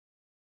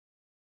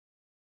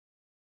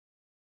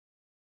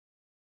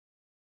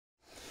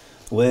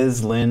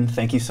Liz, Lynn,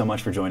 thank you so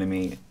much for joining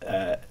me.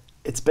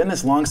 It's been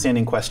this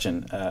long-standing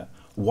question,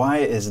 why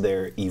is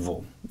there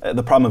evil?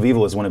 The problem of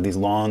evil is one of these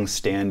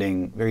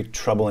long-standing, very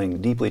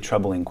troubling, deeply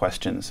troubling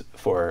questions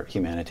for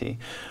humanity,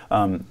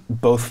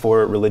 both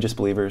for religious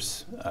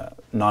believers,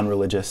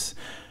 non-religious.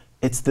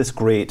 It's this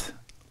great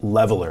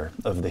leveler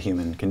of the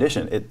human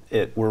condition.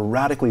 We're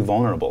radically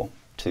vulnerable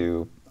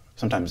to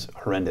sometimes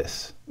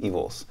horrendous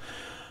evils.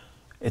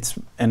 It's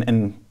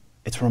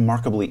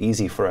remarkably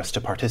easy for us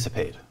to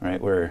participate, right?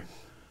 We're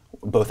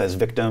both as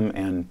victim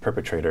and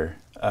perpetrator.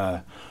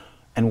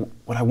 And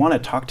what I want to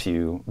talk to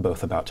you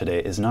both about today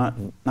is not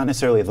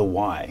necessarily the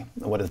why,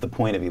 what is the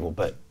point of evil,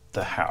 but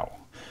the how.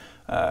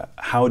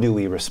 How do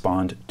we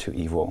respond to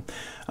evil?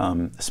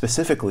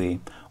 Specifically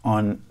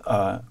on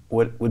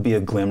what would be a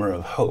glimmer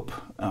of hope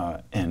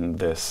in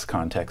this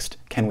context.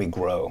 Can we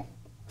grow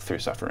through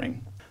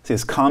suffering? See,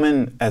 as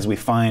common as we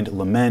find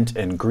lament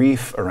and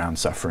grief around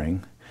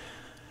suffering,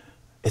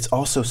 it's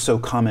also so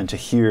common to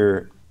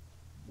hear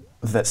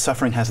that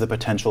suffering has the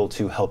potential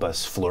to help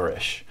us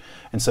flourish.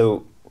 And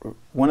so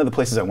one of the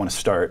places I want to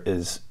start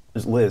is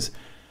Liz,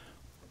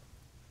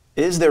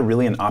 is there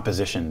really an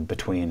opposition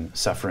between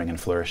suffering and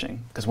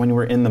flourishing? Because when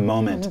we're in the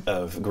moment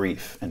of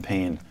grief and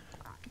pain,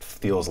 it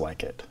feels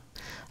like it.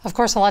 Of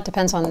course, a lot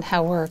depends on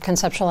how we're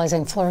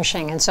conceptualizing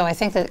flourishing. And so I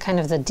think that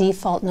kind of the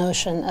default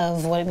notion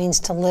of what it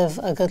means to live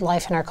a good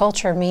life in our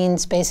culture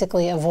means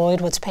basically avoid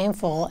what's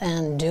painful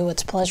and do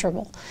what's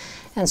pleasurable.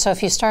 And so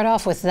if you start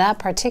off with that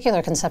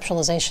particular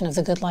conceptualization of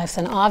the good life,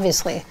 then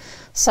obviously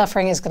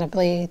suffering is going to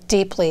be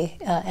deeply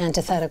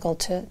antithetical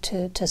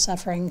to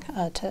suffering,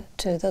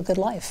 to the good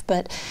life.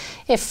 But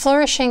if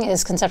flourishing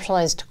is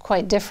conceptualized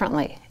quite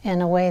differently,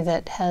 in a way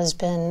that has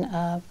been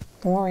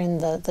more in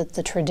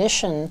the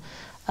tradition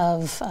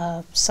of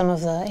some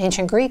of the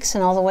ancient Greeks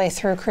and all the way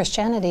through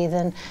Christianity,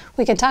 then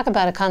we can talk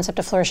about a concept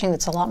of flourishing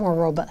that's a lot more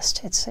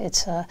robust.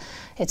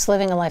 It's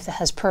living a life that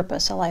has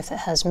purpose, a life that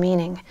has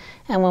meaning.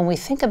 And when we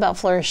think about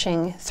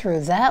flourishing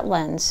through that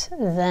lens,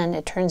 then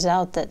it turns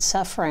out that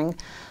suffering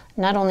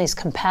not only is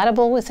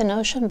compatible with the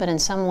notion, but in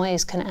some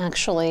ways can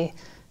actually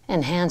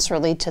enhance or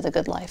lead to the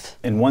good life.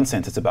 In one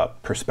sense, it's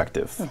about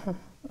perspective.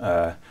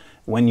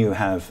 When you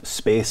have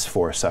space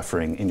for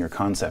suffering in your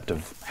concept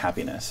of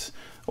happiness,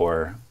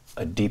 or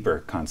a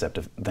deeper concept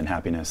than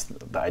happiness,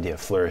 the idea of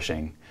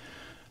flourishing,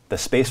 the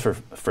space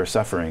for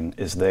suffering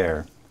is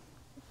there.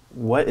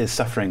 What is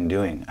suffering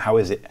doing? How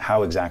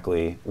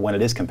exactly, when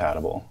it is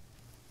compatible,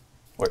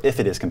 or if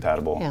it is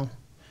compatible,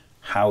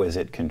 how is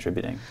it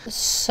contributing?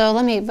 So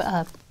let me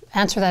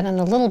answer that in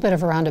a little bit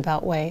of a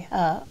roundabout way.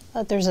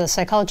 There's a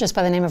psychologist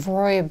by the name of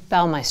Roy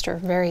Baumeister,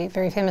 very,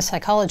 very famous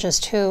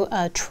psychologist, who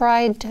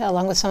tried,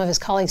 along with some of his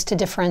colleagues, to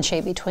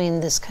differentiate between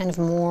this kind of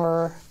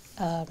more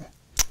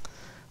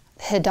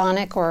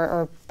hedonic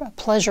or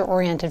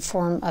pleasure-oriented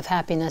form of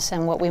happiness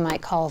and what we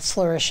might call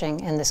flourishing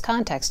in this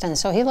context. And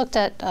so he looked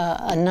at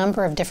a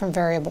number of different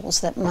variables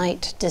that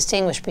might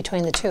distinguish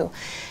between the two.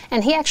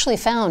 And he actually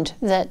found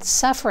that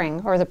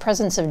suffering, or the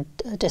presence of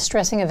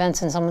distressing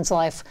events in someone's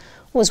life,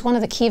 was one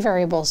of the key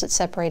variables that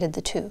separated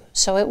the two.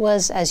 So it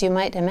was, as you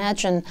might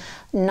imagine,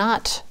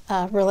 not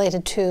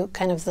related to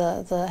kind of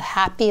the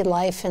happy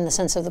life in the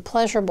sense of the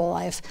pleasurable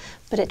life,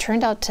 but it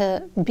turned out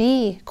to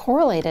be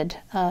correlated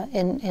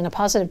in a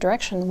positive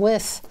direction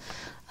with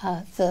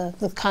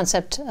the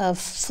concept of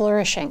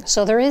flourishing.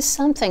 So there is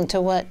something to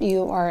what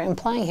you are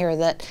implying here,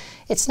 that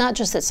it's not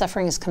just that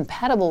suffering is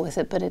compatible with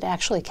it, but it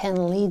actually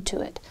can lead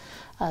to it.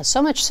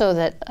 So much so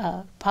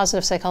that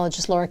positive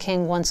psychologist Laura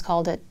King once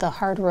called it the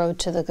hard road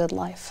to the good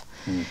life.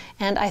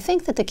 And I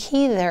think that the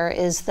key there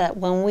is that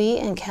when we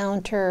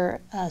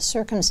encounter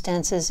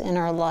circumstances in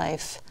our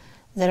life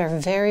that are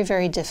very,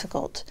 very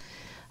difficult,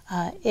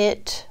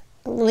 it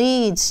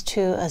leads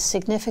to a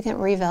significant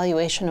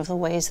reevaluation of the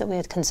ways that we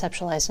had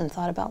conceptualized and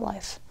thought about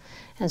life.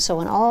 And so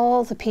when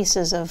all the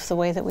pieces of the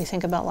way that we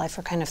think about life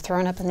are kind of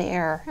thrown up in the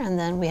air, and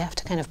then we have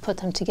to kind of put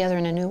them together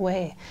in a new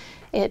way,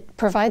 it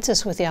provides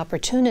us with the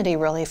opportunity,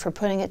 really, for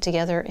putting it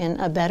together in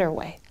a better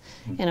way,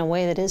 in a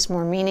way that is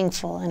more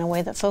meaningful, in a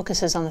way that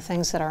focuses on the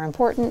things that are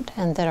important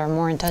and that are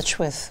more in touch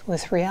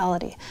with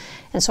reality.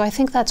 And so I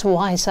think that's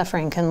why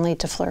suffering can lead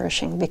to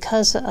flourishing,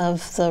 because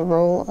of the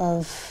role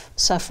of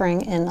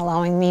suffering in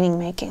allowing meaning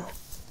making.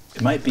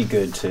 It might be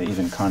good to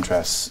even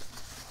contrast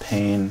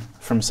pain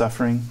from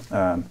suffering.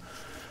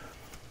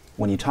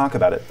 When you talk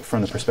about it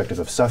from the perspective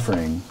of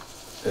suffering,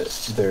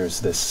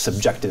 there's this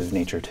subjective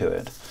nature to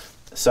it.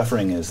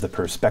 Suffering is the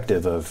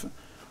perspective of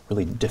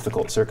really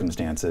difficult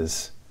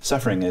circumstances.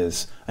 Suffering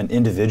is an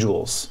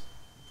individual's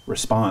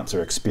response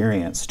or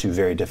experience to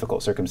very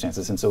difficult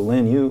circumstances. And so,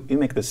 Lynn, you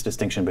make this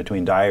distinction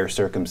between dire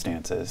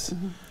circumstances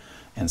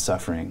and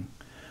suffering.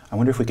 I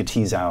wonder if we could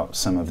tease out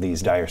some of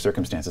these dire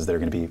circumstances that are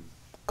going to be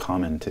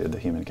common to the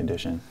human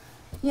condition.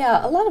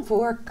 Yeah, a lot of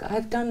work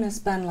I've done has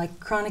been like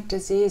chronic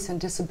disease and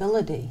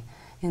disability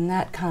in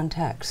that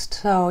context.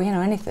 So, you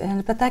know,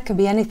 anything, but that could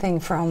be anything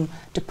from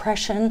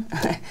depression,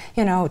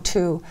 you know,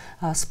 to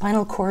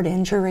spinal cord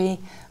injury.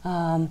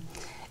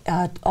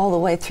 all the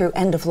way through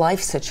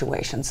end-of-life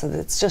situations. So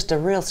it's just a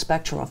real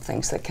spectrum of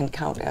things that can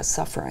count as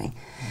suffering,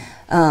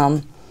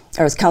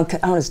 or count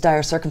as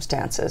dire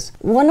circumstances.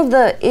 One of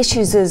the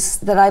issues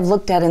that I've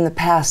looked at in the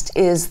past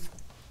is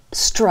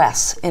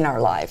stress in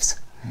our lives.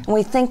 And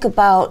we think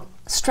about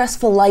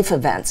stressful life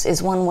events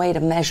is one way to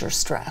measure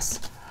stress.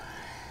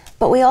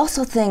 But we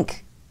also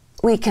think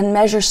we can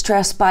measure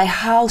stress by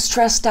how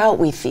stressed out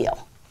we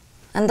feel.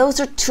 And those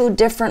are two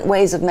different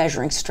ways of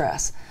measuring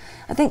stress.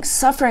 I think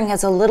suffering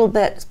has a little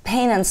bit,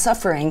 pain and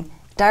suffering,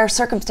 dire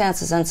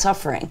circumstances and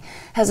suffering,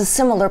 has a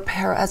similar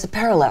as a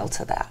parallel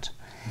to that.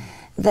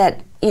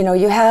 That, you know,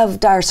 you have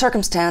dire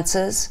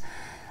circumstances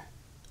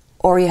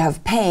or you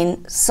have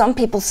pain. Some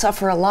people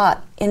suffer a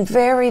lot in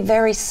very,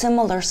 very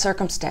similar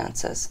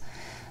circumstances.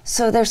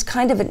 So there's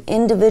kind of an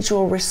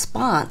individual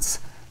response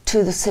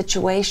to the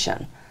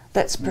situation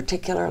that's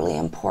particularly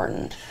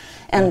important.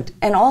 And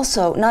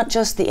also, not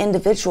just the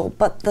individual,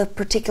 but the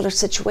particular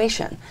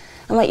situation.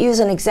 I might use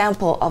an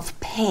example of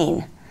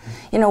pain.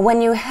 You know,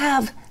 when you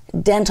have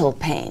dental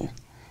pain,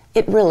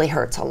 it really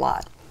hurts a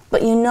lot.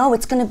 But you know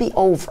it's going to be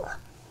over.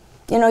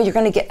 You know, you're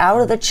going to get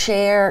out of the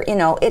chair. You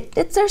know,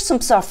 there's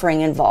some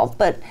suffering involved,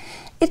 but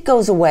it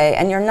goes away,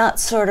 and you're not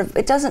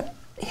it doesn't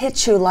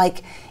hit you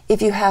like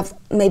if you have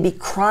maybe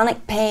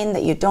chronic pain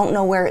that you don't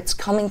know where it's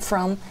coming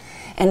from,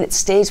 and it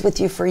stays with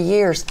you for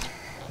years.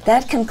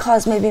 That can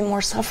cause maybe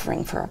more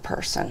suffering for a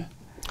person.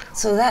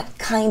 So that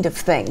kind of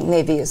thing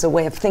maybe is a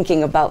way of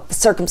thinking about the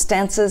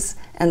circumstances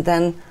and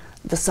then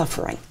the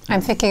suffering.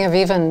 I'm thinking of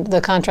even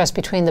the contrast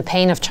between the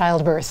pain of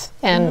childbirth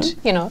and,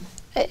 you know,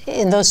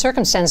 in those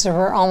circumstances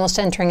we're almost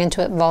entering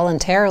into it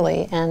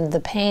voluntarily, and the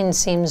pain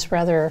seems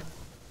rather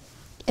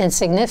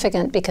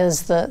insignificant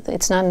because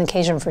it's not an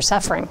occasion for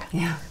suffering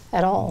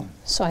at all.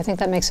 So I think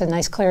that makes a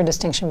nice clear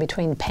distinction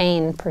between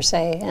pain per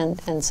se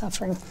and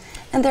suffering.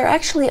 And there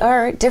actually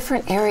are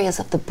different areas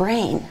of the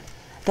brain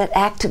that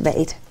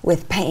activate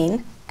with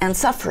pain and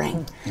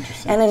suffering.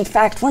 And in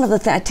fact, one of the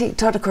things, I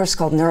taught a course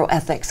called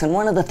neuroethics, and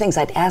one of the things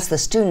I'd ask the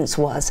students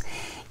was,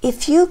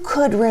 if you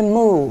could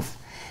remove,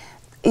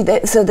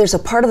 so there's a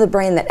part of the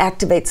brain that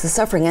activates the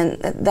suffering, and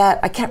that,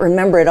 I can't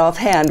remember it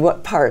offhand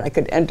what part, I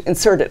could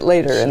insert it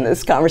later in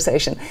this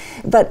conversation.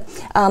 But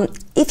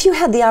if you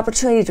had the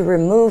opportunity to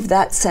remove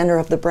that center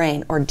of the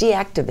brain or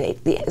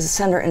deactivate the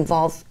center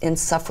involved in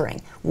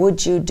suffering,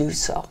 would you do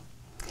so?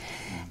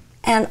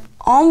 And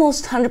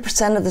almost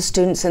 100% of the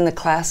students in the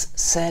class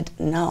said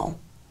no,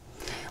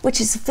 which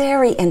is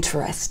very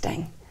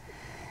interesting.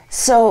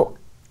 So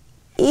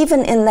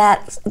even in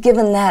that,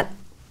 given that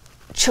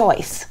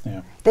choice,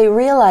 they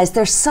realized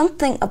there's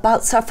something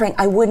about suffering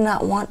I would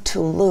not want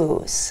to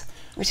lose,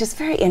 which is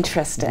very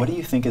interesting. What do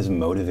you think is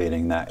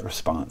motivating that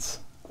response?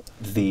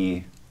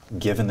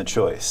 Given the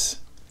choice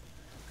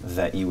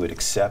that you would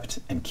accept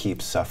and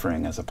keep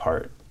suffering as a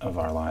part of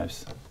our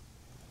lives,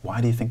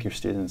 why do you think your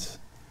students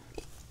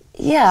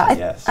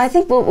yes? I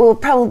think we'll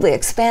probably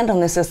expand on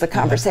this as the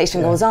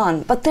conversation goes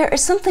on, but there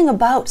is something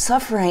about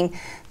suffering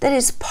that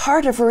is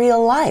part of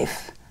real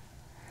life.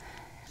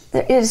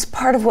 It is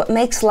part of what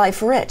makes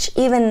life rich,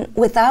 even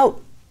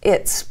without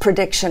its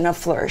prediction of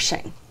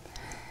flourishing.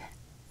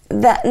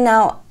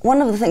 Now,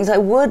 one of the things I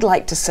would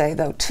like to say,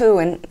 though, too,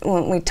 and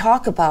when we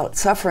talk about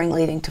suffering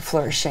leading to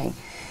flourishing,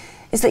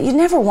 is that you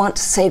never want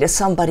to say to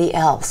somebody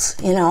else,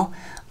 you know,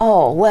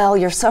 oh, well,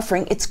 you're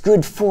suffering, it's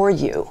good for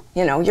you.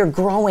 You know, you're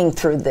growing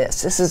through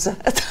this. This is,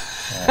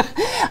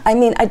 I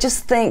mean, I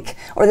just think,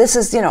 or this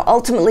is, you know,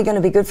 ultimately going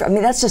to be good for, I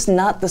mean, that's just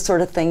not the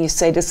sort of thing you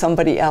say to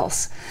somebody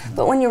else.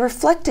 But when you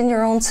reflect in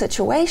your own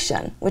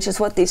situation, which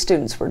is what these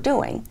students were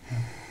doing,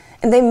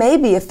 and they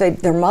maybe, if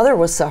their mother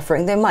was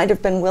suffering, they might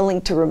have been willing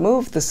to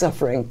remove the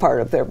suffering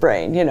part of their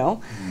brain, you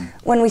know.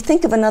 When we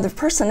think of another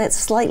person, it's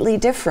slightly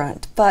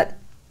different. But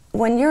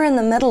when you're in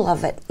the middle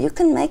of it, you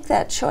can make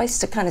that choice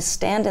to kind of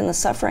stand in the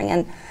suffering,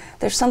 and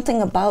there's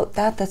something about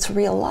that that's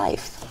real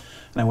life.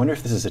 And I wonder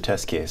if this is a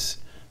test case,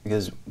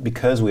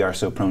 because we are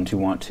so prone to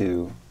want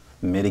to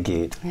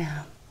mitigate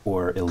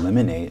or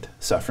eliminate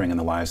suffering in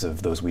the lives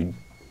of those we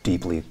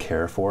deeply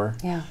care for,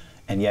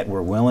 and yet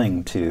we're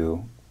willing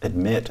to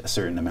admit a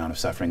certain amount of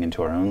suffering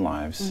into our own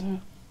lives.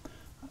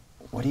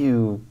 What do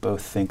you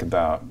both think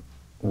about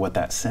what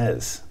that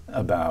says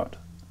about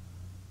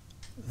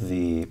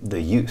the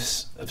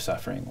use of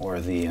suffering, or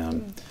the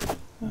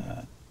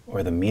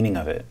meaning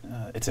of it,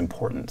 its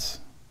importance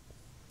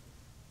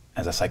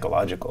at a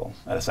psychological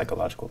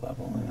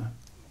level?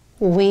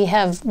 We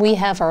have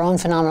our own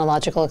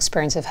phenomenological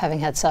experience of having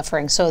had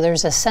suffering, so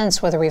there's a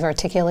sense, whether we've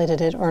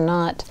articulated it or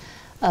not,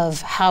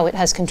 of how it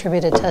has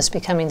contributed to us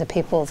becoming the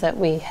people that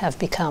we have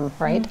become,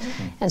 right?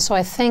 And so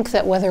I think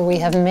that whether we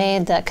have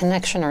made that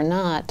connection or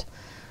not,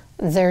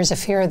 there's a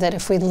fear that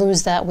if we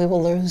lose that, we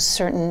will lose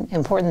certain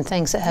important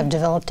things that have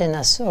developed in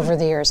us over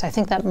the years. I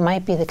think that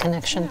might be the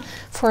connection.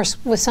 First,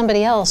 with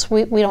somebody else,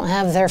 we don't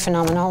have their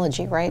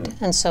phenomenology, right?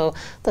 And so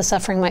the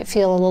suffering might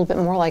feel a little bit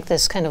more like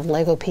this kind of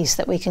Lego piece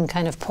that we can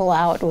kind of pull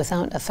out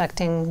without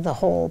affecting the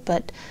whole.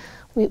 But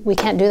we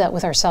can't do that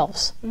with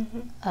ourselves.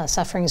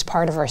 Suffering is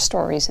part of our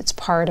stories. It's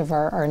part of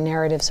our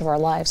narratives of our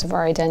lives, of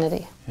our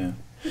identity. Yeah.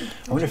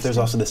 I wonder if there's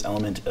also this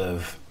element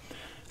of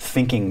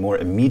thinking more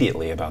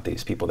immediately about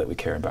these people that we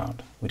care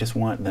about. We just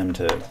want them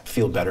to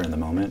feel better in the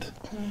moment.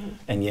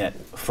 And yet,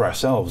 for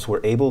ourselves,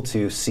 we're able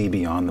to see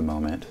beyond the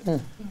moment.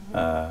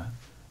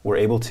 We're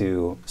able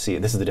to see,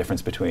 this is the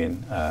difference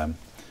between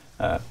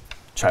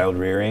child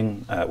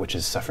rearing, which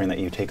is suffering that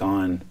you take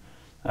on,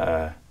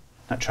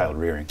 not child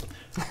rearing.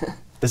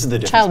 This is the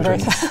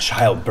difference between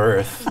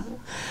childbirth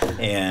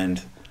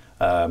and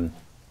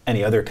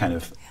any other kind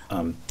of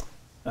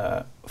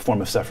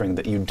form of suffering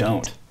that you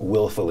don't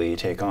willfully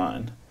take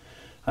on.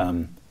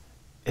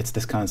 It's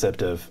this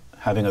concept of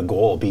having a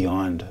goal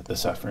beyond the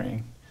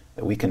suffering,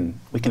 that we can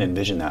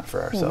envision that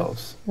for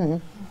ourselves.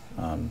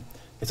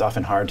 It's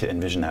often hard to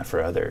envision that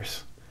for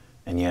others,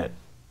 and yet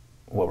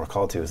what we're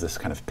called to is this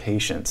kind of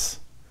patience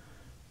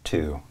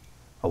to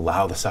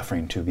allow the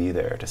suffering to be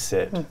there, to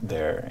sit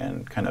there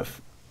and kind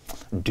of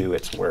do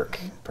its work,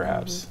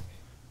 perhaps,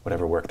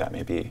 whatever work that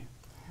may be.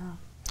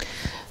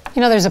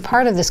 You know, there's a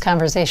part of this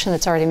conversation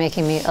that's already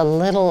making me a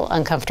little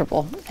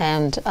uncomfortable,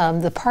 and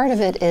the part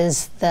of it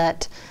is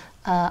that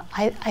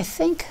I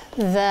think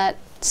that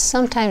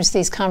sometimes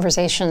these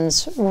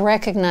conversations,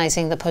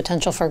 recognizing the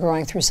potential for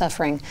growing through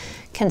suffering,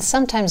 can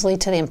sometimes lead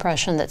to the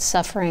impression that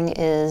suffering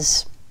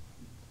is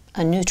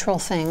a neutral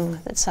thing,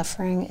 that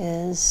suffering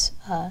is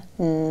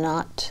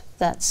not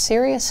that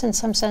serious in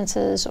some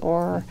senses,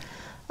 or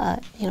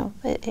you know,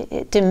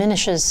 it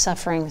diminishes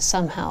suffering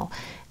somehow.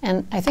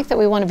 And I think that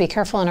we want to be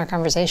careful in our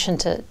conversation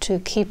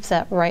to keep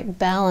that right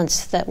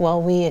balance, that while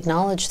we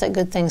acknowledge that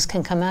good things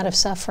can come out of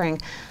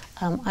suffering,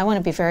 I want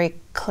to be very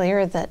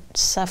clear that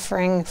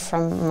suffering,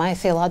 from my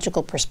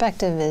theological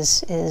perspective,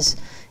 is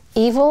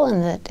evil,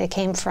 and that it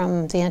came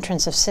from the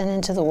entrance of sin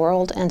into the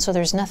world, and so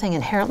there's nothing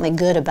inherently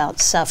good about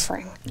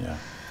suffering.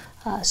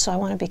 So I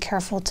want to be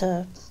careful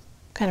to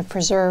kind of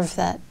preserve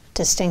that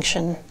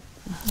distinction.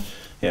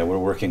 Yeah, we're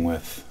working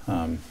with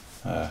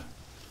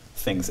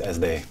things as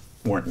they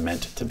weren't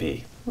meant to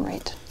be.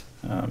 Right.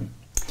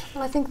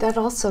 Well, I think that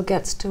also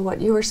gets to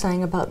what you were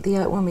saying about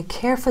when we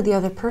care for the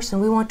other person,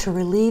 we want to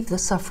relieve the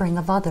suffering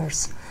of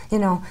others. You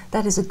know,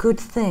 that is a good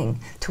thing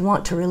to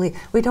want to relieve.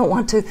 We don't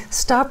want to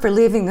stop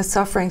relieving the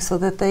suffering so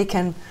that they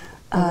can,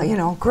 you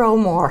know, grow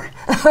more.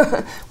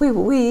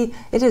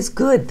 It is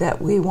good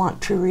that we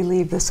want to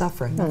relieve the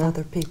suffering of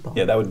other people.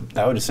 Yeah, that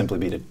would just simply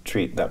be to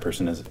treat that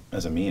person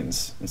as a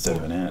means instead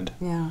of an end.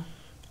 Yeah.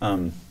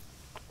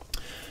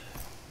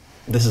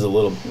 This is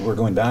we're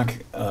going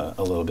back a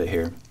little bit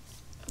here.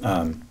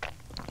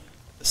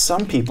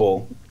 Some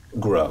people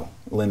grow.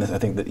 Lynn, I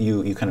think that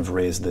you kind of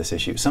raised this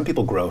issue. Some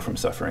people grow from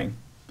suffering.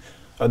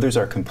 Others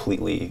are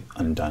completely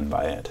undone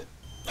by it.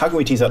 How can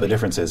we tease out the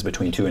differences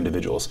between two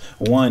individuals?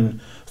 One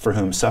for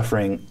whom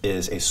suffering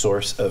is a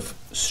source of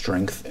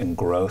strength and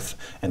growth,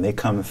 and they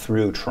come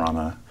through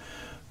trauma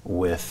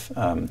with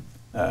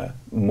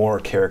more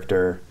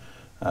character,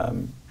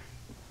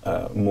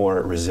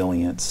 more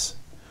resilience,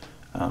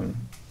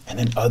 and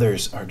then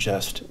others are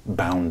just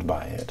bound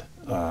by it,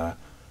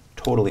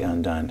 totally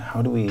undone.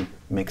 How do we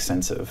make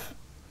sense of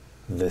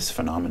this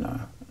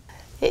phenomena?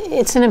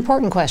 It's an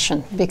important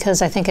question,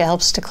 because I think it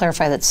helps to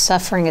clarify that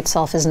suffering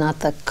itself is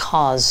not the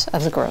cause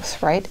of the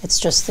growth, right? It's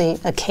just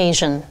the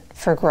occasion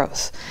for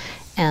growth.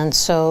 And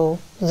so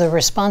the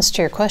response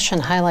to your question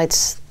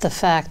highlights the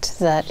fact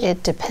that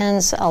it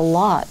depends a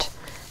lot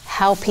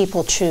how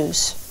people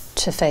choose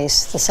to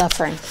face the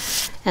suffering.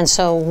 And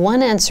so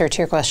one answer to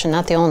your question,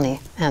 not the only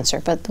answer,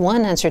 but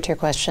one answer to your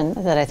question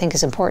that I think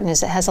is important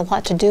is it has a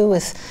lot to do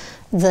with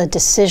the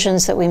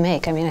decisions that we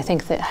make. I mean, I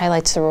think that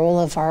highlights the role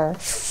of our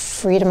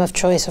freedom of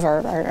choice, of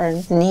our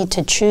need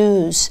to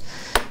choose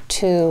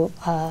to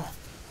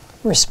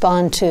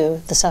respond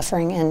to the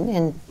suffering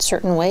in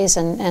certain ways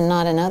and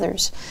not in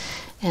others.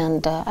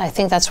 And I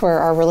think that's where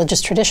our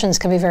religious traditions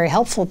can be very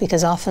helpful,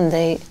 because often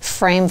they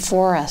frame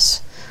for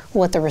us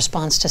what the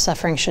response to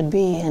suffering should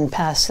be in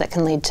paths that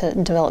can lead to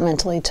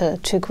developmentally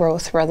to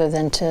growth rather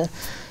than to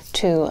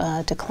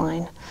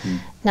decline.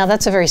 Now,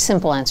 that's a very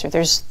simple answer.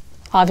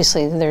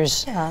 Obviously,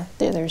 there's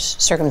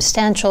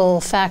circumstantial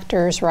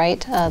factors,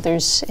 right?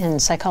 There's in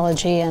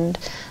psychology and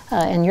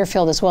in your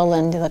field as well,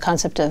 Lynn, the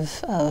concept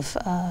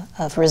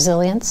of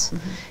resilience.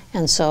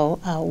 And so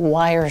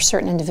why are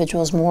certain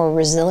individuals more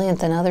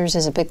resilient than others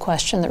is a big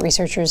question that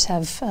researchers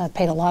have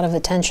paid a lot of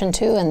attention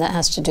to, and that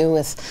has to do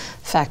with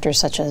factors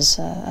such as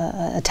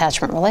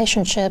attachment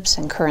relationships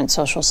and current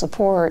social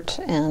support,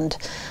 and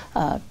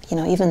you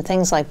know, even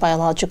things like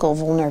biological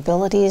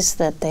vulnerabilities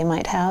that they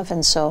might have.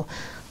 And so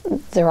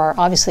there are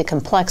obviously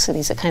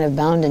complexities that kind of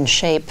bound and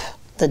shape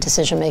the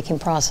decision-making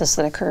process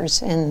that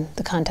occurs in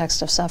the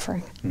context of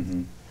suffering.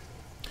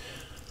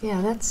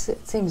 Yeah, it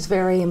seems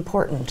very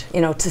important,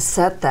 you know, to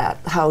set that,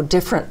 how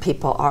different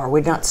people are.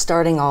 We're not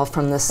starting all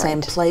from the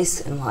same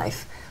place in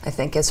life, I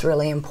think is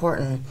really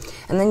important.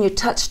 And then you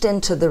touched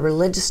into the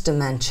religious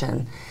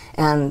dimension,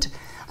 and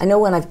I know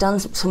when I've done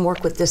some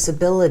work with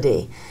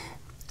disability,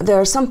 there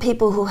are some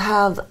people who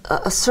have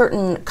a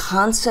certain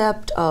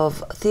concept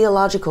of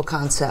theological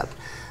concept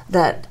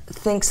that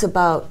thinks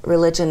about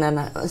religion in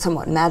a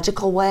somewhat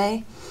magical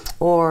way,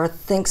 or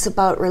thinks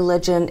about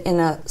religion in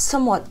a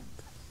somewhat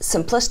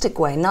simplistic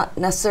way, not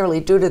necessarily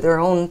due to their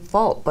own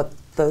fault, but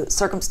the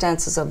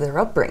circumstances of their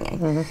upbringing.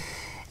 Mm-hmm.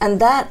 And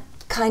that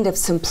kind of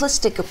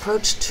simplistic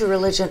approach to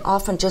religion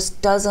often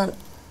just doesn't,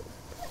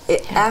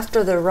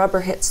 after the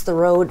rubber hits the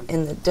road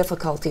in the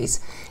difficulties,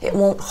 it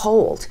won't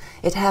hold.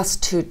 It has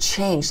to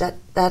change. That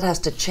has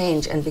to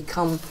change and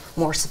become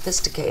more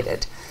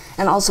sophisticated.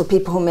 And also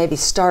people who maybe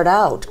start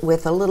out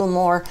with a little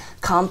more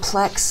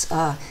complex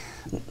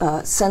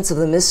sense of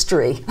the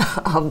mystery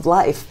of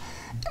life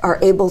are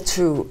able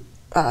to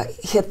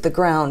hit the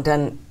ground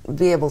and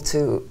be able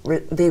to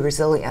be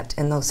resilient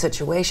in those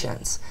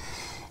situations.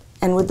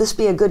 And would this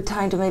be a good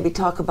time to maybe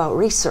talk about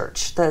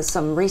research? There's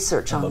some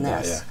research on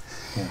this.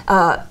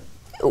 Yeah.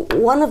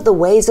 One of the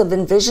ways of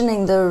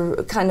envisioning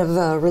the kind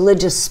of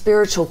religious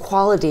spiritual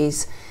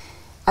qualities,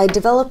 I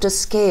developed a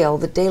scale,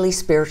 the Daily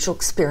Spiritual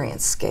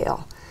Experience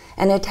Scale.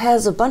 And it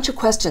has a bunch of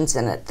questions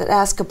in it that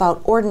ask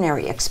about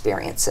ordinary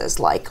experiences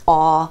like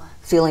awe,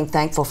 feeling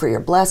thankful for your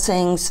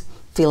blessings,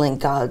 feeling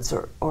God's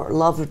or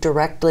love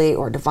directly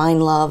or divine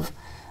love,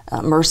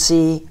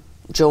 mercy,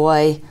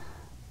 joy,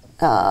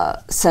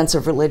 sense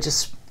of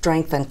religious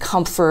strength and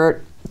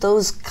comfort,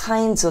 those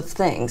kinds of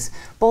things,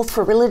 both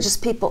for religious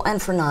people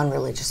and for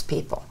non-religious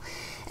people.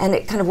 And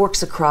it kind of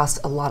works across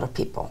a lot of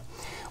people.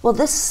 Well,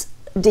 this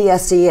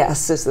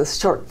DSES is the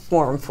short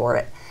form for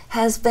it,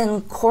 has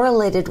been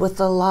correlated with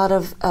a lot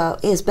of,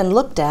 has been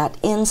looked at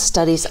in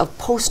studies of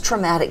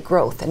post-traumatic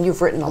growth, and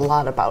you've written a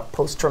lot about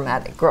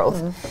post-traumatic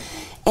growth,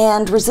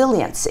 and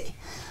resiliency.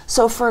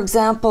 So for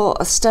example,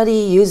 a study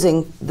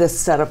using this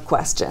set of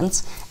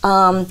questions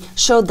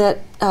showed that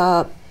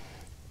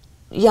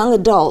young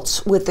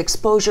adults with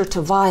exposure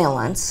to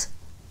violence,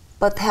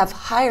 but have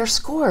higher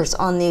scores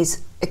on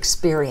these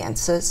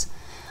experiences,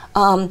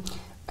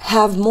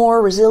 have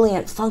more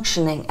resilient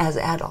functioning as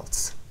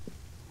adults.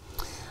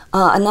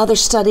 Another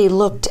study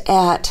looked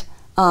at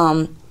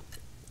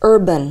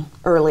urban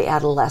early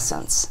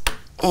adolescence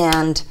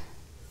and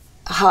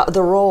how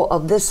the role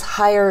of this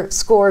higher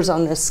scores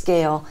on this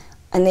scale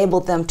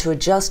enabled them to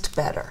adjust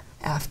better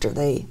after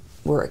they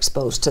were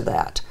exposed to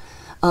that.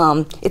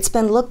 It's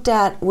been looked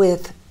at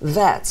with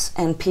vets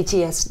and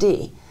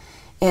PTSD,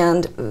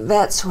 and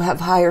vets who have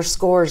higher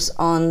scores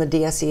on the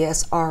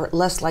DSES are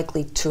less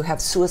likely to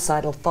have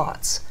suicidal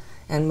thoughts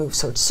and move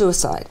towards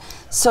suicide.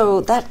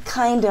 So that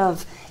kind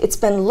of, it's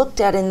been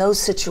looked at in those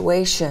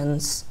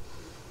situations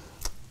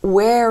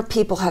where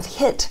people have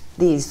hit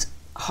these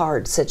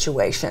hard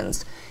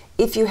situations.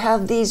 If you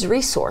have these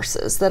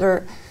resources that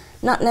are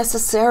not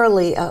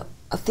necessarily a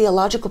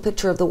theological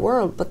picture of the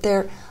world, but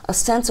they're a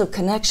sense of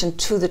connection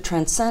to the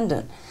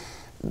transcendent,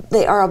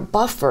 they are a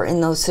buffer in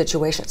those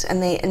situations,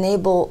 and they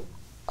enable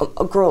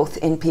a growth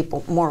in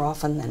people more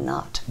often than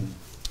not.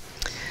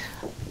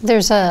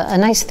 There's a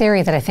nice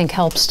theory that I think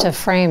helps to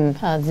frame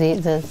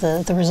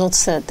the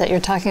results that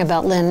you're talking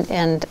about, Lynn,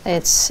 and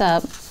it's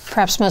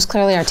perhaps most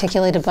clearly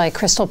articulated by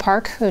Crystal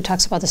Park, who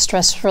talks about the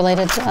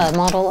stress-related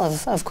model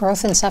of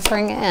growth and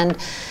suffering, and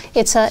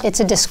it's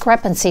a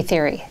discrepancy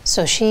theory.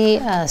 So she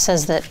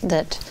says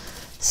that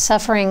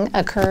suffering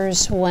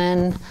occurs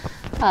when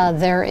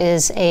there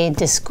is a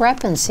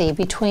discrepancy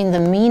between the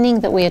meaning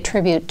that we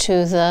attribute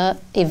to the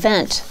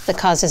event that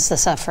causes the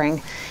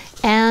suffering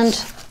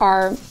and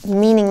our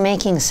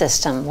meaning-making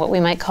system, what we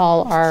might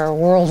call our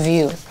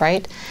worldview,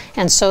 right?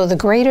 And so the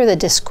greater the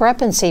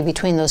discrepancy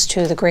between those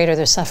two, the greater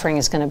the suffering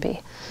is going to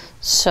be.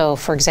 So,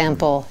 for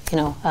example,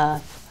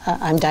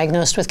 I'm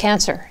diagnosed with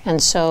cancer,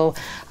 and so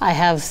I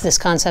have this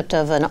concept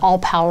of an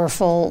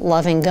all-powerful,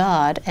 loving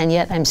God, and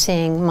yet I'm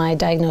seeing my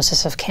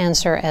diagnosis of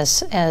cancer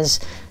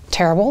as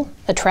terrible,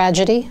 a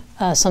tragedy,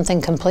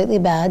 something completely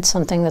bad,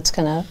 something that's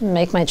going to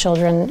make my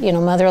children,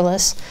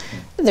 motherless.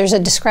 There's a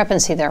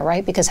discrepancy there,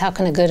 right? Because how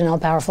can a good and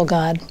all-powerful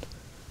God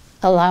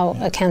allow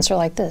a cancer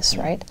like this,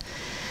 right?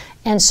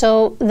 And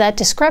so that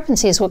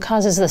discrepancy is what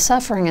causes the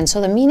suffering, and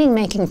so the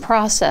meaning-making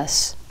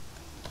process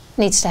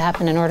needs to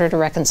happen in order to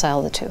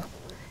reconcile the two.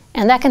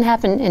 And that can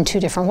happen in two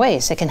different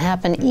ways. It can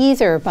happen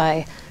either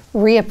by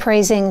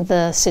reappraising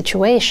the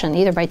situation,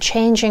 either by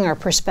changing our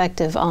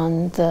perspective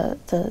on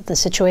the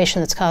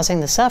situation that's causing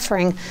the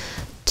suffering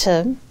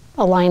to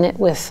align it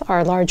with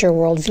our larger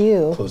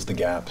worldview. Close the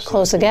gaps.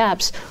 Close the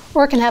gaps.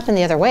 Or it can happen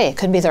the other way. It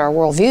could be that our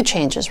worldview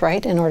changes,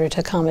 right, in order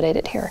to accommodate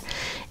it here.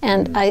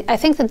 And I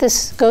think that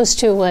this goes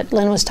to what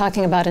Lynn was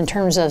talking about in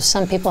terms of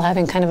some people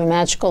having kind of a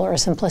magical or a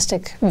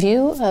simplistic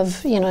view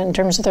of, in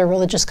terms of their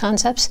religious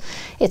concepts.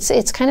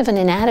 It's kind of an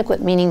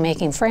inadequate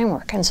meaning-making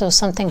framework. And so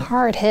something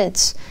hard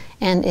hits,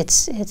 and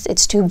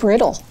it's too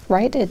brittle,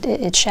 right?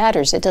 It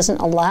shatters. It doesn't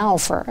allow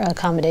for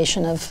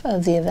accommodation of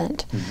the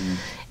event. Mm-hmm.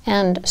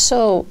 And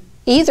so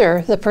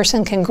either the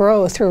person can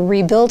grow through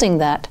rebuilding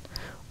that,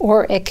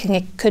 or it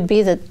could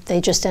be that they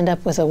just end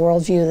up with a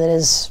worldview that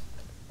is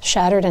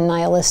shattered and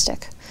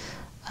nihilistic.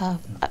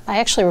 I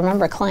actually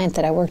remember a client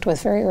that I worked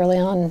with very early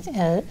on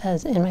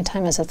in my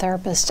time as a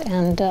therapist,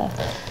 and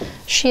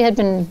she had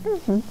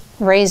been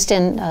raised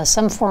in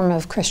some form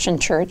of Christian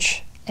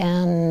church,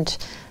 and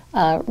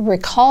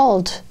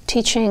recalled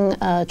teaching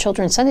a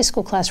children's Sunday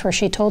school class where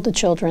she told the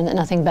children that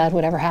nothing bad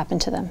would ever happen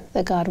to them,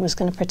 that God was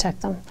going to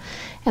protect them.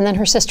 And then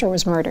her sister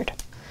was murdered.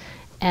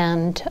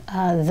 And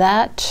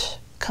that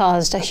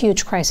caused a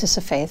huge crisis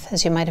of faith,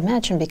 as you might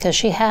imagine, because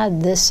she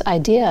had this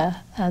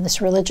idea,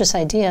 this religious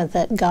idea,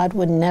 that God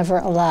would never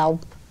allow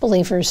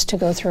believers to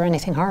go through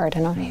anything hard.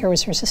 And here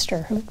was her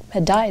sister who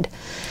had died.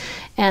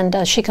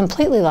 And she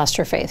completely lost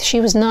her faith. She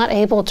was not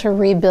able to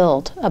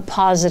rebuild a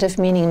positive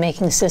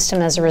meaning-making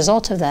system as a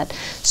result of that.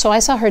 So I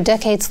saw her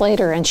decades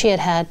later, and she had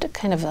had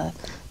kind of a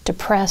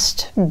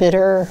depressed,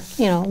 bitter,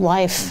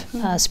 life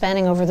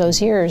spanning over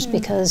those years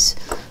because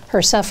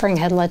her suffering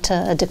had led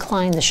to a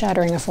decline, the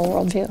shattering of her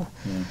worldview.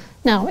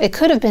 Now, it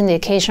could have been the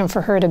occasion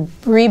for her to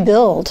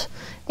rebuild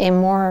a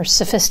more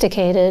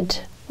sophisticated,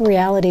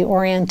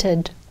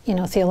 reality-oriented,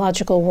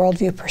 theological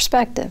worldview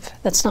perspective.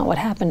 That's not what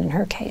happened in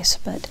her case,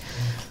 but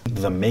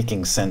the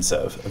making sense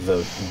of,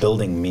 the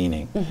building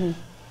meaning.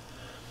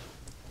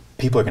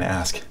 People are going to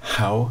ask,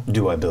 how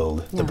do I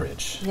build the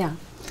bridge? Yeah.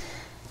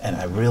 And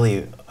I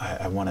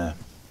want to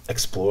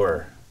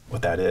explore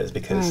what that is,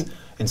 because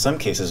in some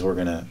cases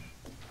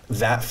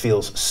that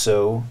feels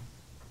so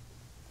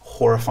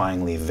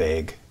horrifyingly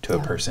vague to a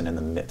person in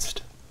the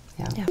midst.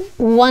 Yeah.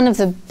 One of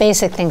the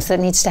basic things that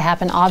needs to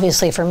happen,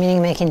 obviously, for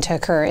meaning making to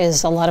occur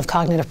is a lot of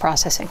cognitive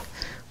processing,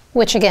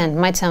 which again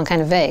might sound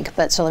kind of vague,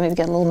 but so let me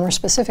get a little more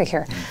specific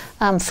here.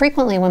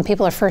 Frequently when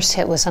people are first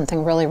hit with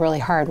something really, really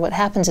hard, what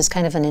happens is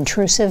kind of an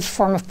intrusive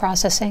form of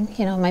processing.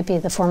 It might be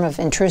the form of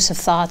intrusive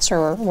thoughts,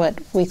 or what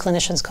we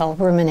clinicians call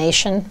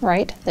rumination,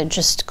 right? They're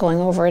just going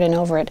over it and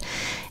over it.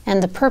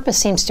 And the purpose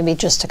seems to be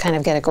just to kind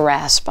of get a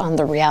grasp on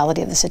the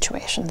reality of the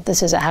situation.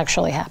 This is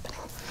actually happening.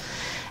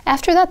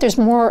 After that, there's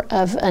more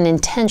of an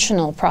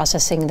intentional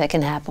processing that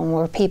can happen,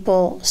 where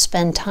people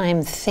spend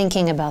time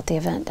thinking about the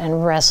event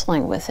and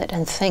wrestling with it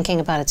and thinking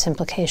about its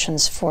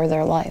implications for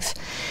their life.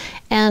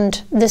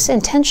 And this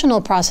intentional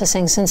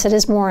processing, since it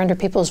is more under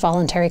people's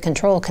voluntary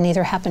control, can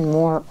either happen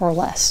more or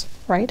less,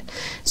 right?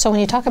 So when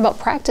you talk about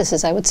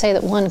practices, I would say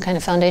that one kind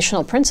of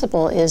foundational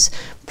principle is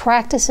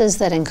practices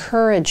that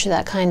encourage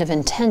that kind of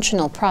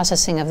intentional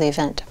processing of the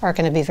event are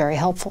going to be very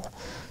helpful.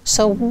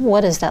 So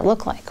what does that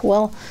look like?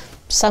 Well,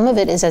 some of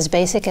it is as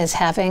basic as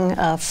having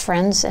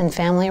friends and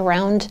family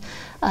around,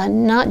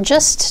 not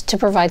just to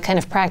provide kind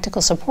of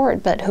practical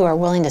support, but who are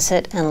willing to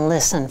sit and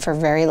listen for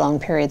very long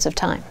periods of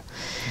time.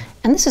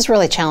 And this is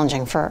really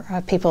challenging for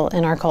people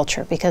in our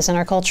culture, because in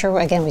our culture,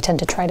 again, we tend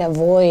to try to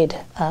avoid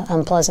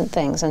unpleasant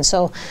things. And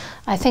so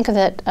I think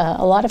that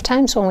a lot of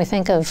times when we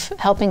think of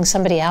helping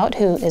somebody out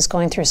who is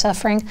going through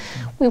suffering,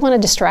 we want to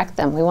distract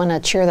them. We want to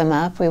cheer them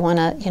up. We want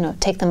to,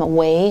 take them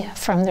away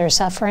from their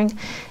suffering.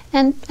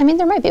 And I mean,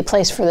 there might be a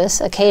place for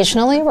this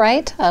occasionally,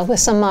 right,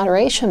 with some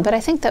moderation, but I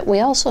think that we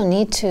also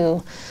need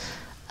to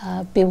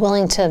be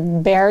willing to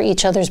bear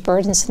each other's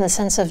burdens in the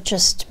sense of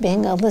just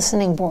being a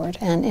listening board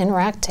and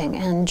interacting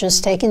and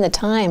just taking the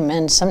time,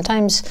 and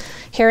sometimes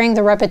hearing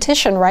the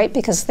repetition, right,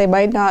 because they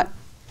might not,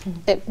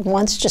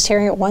 just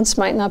hearing it once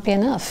might not be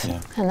enough,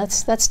 and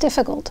that's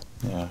difficult.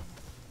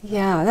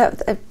 Yeah,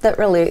 that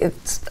really,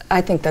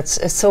 I think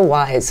it's so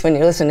wise when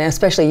you listen, and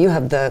especially you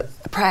have the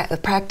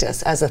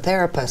practice as a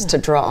therapist to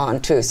draw on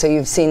too, so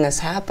you've seen this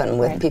happen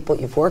with people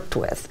you've worked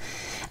with.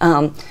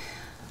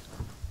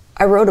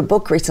 I wrote a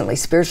book recently,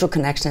 Spiritual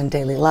Connection in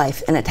Daily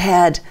Life, and it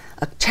had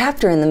a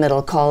chapter in the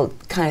middle called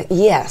kind of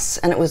Yes,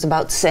 and it was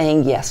about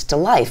saying yes to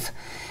life.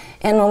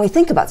 And when we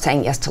think about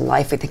saying yes to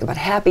life, we think about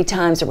happy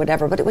times or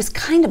whatever, but it was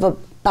kind of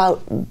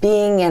about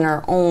being in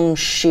our own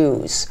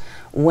shoes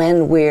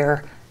when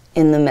we're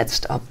in the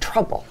midst of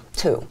trouble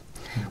too,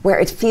 where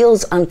it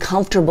feels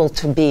uncomfortable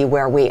to be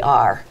where we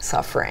are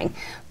suffering,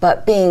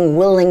 but being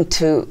willing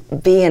to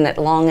be in it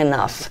long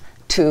enough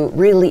to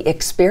really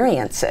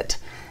experience it.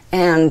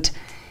 And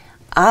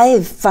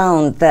I've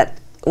found that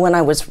when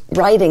I was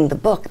writing the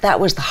book, that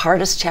was the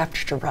hardest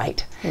chapter to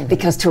write.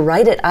 Because to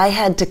write it, I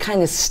had to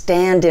kind of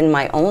stand in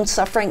my own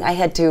suffering. I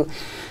had to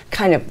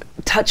kind of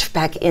touch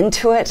back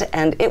into it,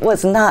 and it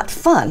was not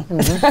fun.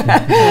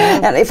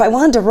 And if I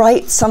wanted to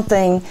write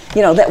something,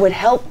 that would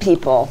help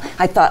people,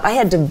 I thought I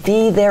had to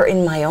be there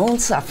in my own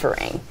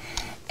suffering.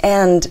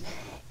 And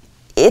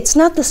it's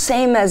not the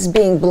same as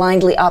being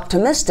blindly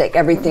optimistic.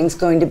 Everything's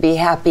going to be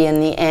happy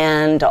in the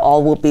end,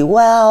 all will be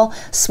well,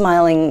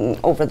 smiling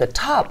over the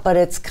top, but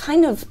it's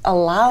kind of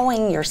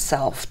allowing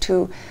yourself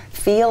to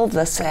feel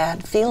the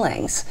sad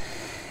feelings.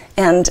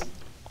 And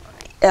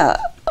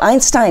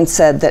Einstein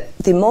said that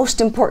the most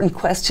important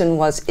question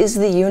was, is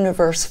the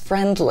universe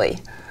friendly?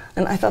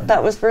 And I thought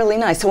that was really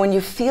nice. So when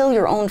you feel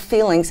your own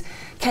feelings,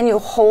 can you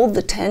hold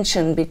the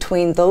tension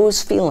between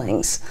those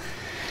feelings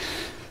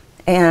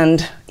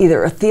and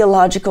either a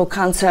theological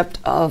concept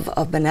of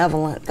a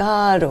benevolent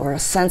God or a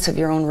sense of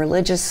your own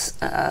religious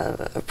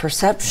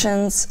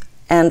perceptions,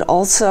 and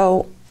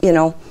also,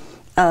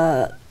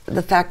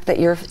 the fact that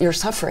you're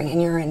suffering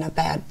and you're in a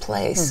bad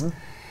place.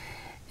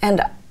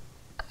 And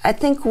I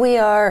think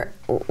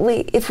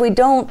if we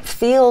don't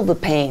feel the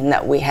pain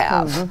that we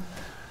have,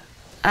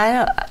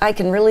 I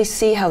can really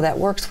see how that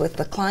works with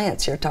the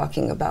clients you're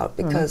talking about,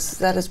 because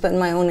that has been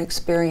my own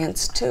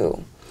experience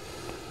too.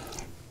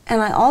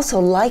 And I also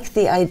like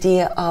the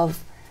idea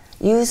of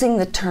using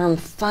the term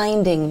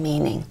finding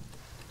meaning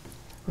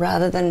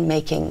rather than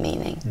making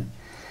meaning.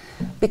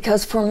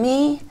 Because for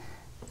me,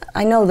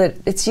 I know that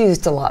it's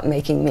used a lot,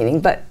 making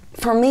meaning, but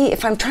for me,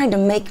 if I'm trying to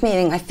make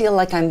meaning, I feel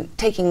like I'm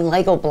taking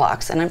Lego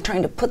blocks and I'm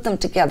trying to put them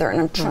together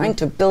and I'm trying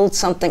to build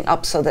something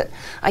up so that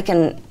I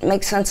can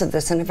make sense of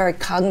this in a very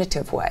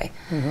cognitive way.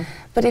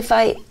 But if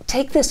I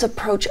take this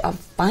approach of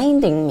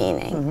finding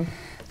meaning,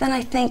 then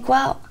I think,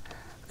 well,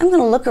 I'm going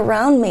to look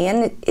around me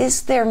and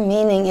is there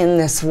meaning in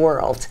this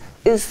world?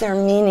 Is there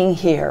meaning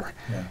here?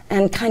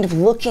 And kind of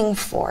looking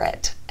for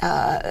it.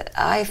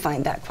 I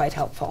find that quite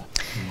helpful.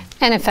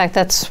 And in fact,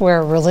 that's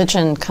where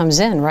religion comes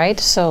in, right?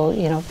 So,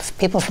 you know,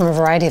 people from a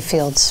variety of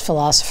fields,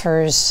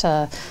 philosophers,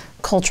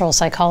 cultural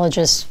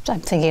psychologists,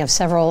 I'm thinking of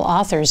several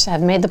authors,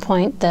 have made the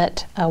point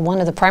that one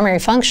of the primary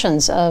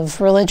functions of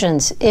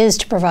religions is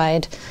to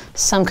provide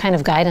some kind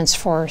of guidance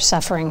for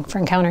suffering, for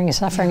encountering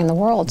suffering in the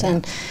world.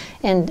 And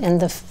in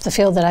the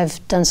field that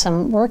I've done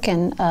some work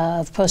in,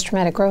 of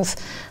post-traumatic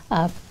growth,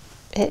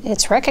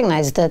 it's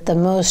recognized that the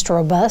most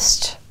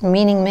robust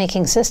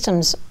meaning-making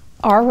systems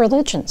are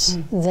religions.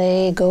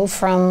 They go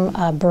from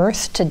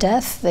birth to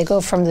death. They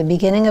go from the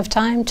beginning of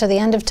time to the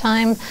end of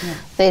time.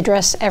 They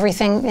address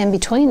everything in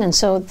between. And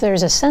so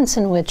there's a sense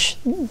in which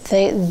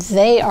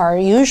they are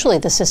usually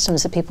the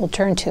systems that people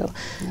turn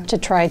to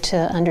try to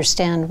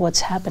understand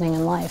what's happening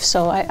in life.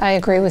 So I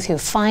agree with you.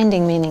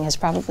 Finding meaning is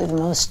probably the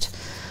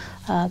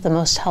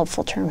most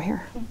helpful term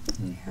here.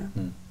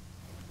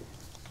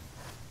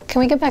 Can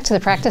we get back to the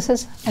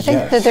practices? I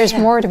think that there's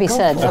more to be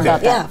said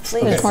about that. Yeah,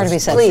 please. There's more to be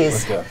said.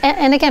 Please.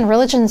 And again,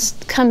 religions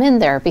come in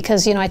there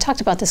because, you know, I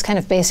talked about this kind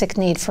of basic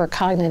need for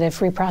cognitive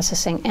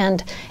reprocessing.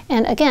 And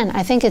again,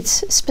 I think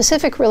it's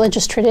specific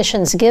religious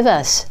traditions give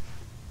us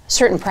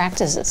certain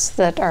practices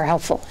that are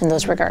helpful in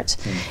those regards.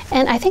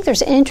 And I think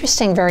there's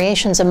interesting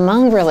variations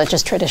among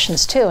religious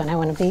traditions too, and I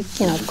want to be,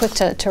 you know, quick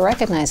to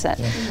recognize that.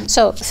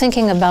 So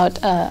thinking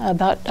about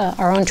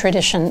our own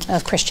tradition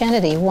of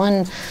Christianity,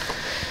 one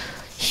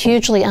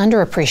hugely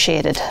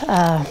underappreciated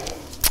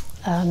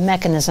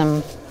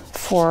mechanism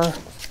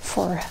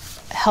for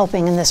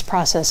helping in this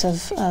process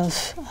of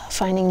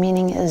finding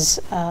meaning is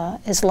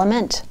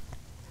lament.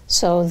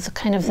 So the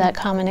kind of that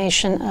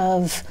combination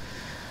of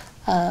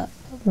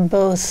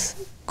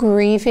both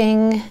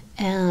grieving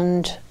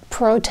and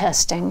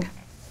protesting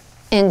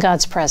in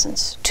God's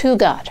presence to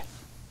God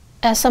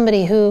as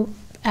somebody who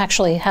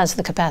actually has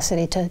the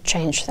capacity to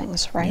change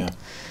things, right?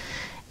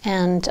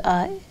 And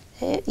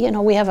you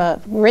know, we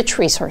have rich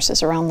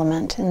resources around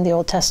lament in the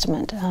Old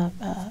Testament.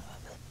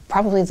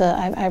 Probably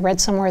I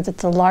read somewhere that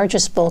the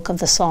largest bulk of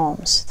the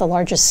Psalms, the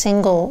largest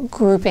single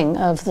grouping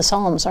of the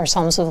Psalms are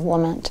Psalms of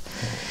lament.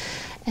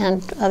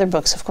 And other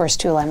books, of course,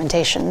 too,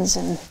 Lamentations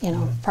and, you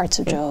know, parts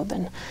of Job.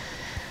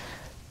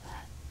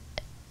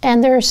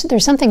 And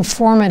there's something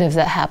formative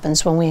that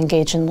happens when we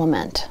engage in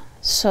lament.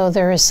 So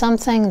there is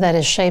something that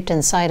is shaped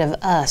inside of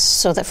us,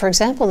 so that, for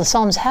example, the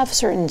Psalms have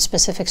certain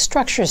specific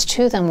structures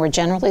to them where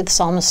generally the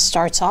psalmist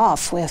starts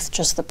off with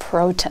just the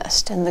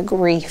protest and the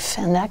grief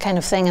and that kind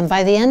of thing. And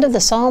by the end of the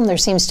psalm, there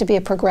seems to be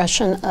a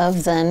progression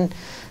of then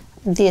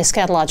the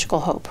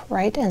eschatological hope,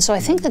 right? And so I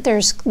think that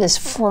there's this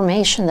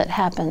formation that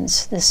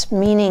happens, this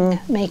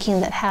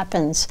meaning-making that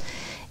happens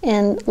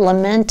in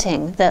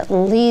lamenting that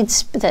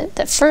leads,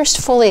 that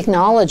first fully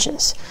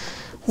acknowledges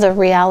the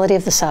reality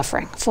of the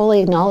suffering,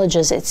 fully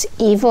acknowledges its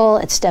evil,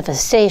 its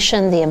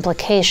devastation, the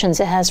implications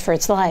it has for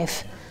its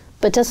life,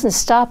 but doesn't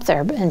stop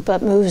there,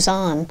 but moves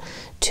on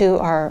to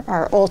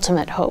our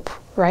ultimate hope,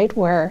 right?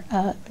 Where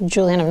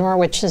Julian of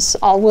Norwich's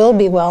all will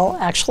be well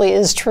actually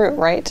is true,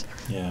 right?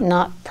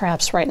 Not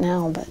perhaps right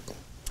now, but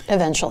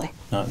eventually.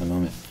 Not in the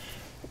moment.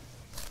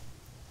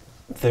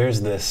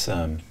 There's this,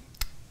 I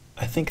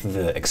think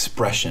the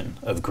expression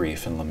of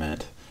grief and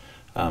lament,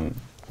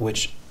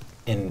 which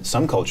in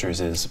some cultures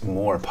is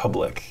more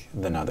public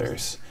than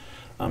others.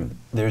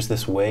 There's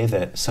this way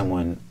that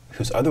someone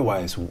who's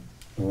otherwise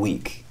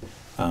weak,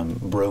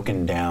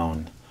 broken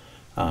down,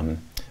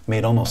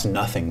 made almost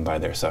nothing by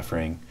their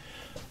suffering,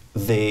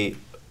 they,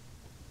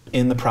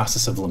 in the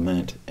process of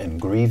lament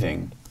and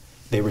grieving,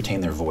 they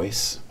retain their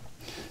voice.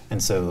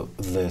 And so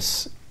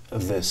this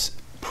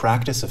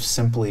practice of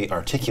simply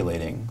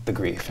articulating the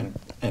grief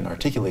and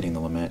articulating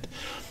the lament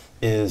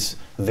is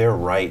their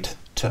right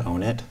to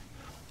own it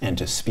and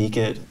to speak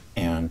it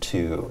and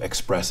to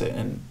express it,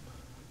 and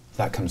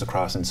that comes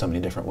across in so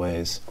many different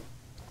ways.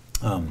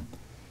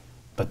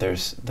 But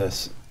there's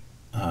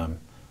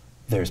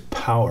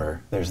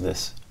power. There's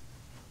this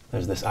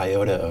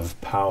iota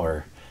of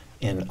power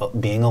in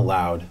being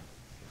allowed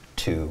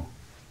to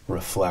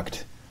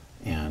reflect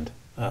and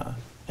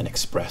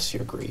express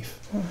your grief.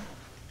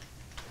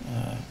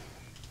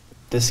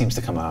 this seems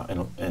to come out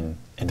in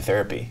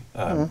therapy.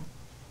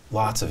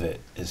 Lots of it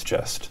is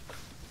just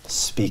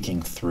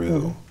speaking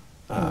through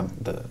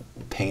the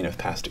pain of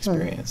past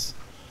experience.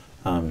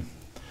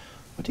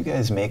 What do you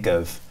guys make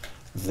of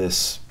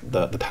this?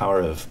 The power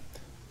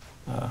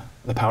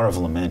of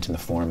lament in the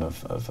form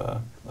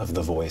of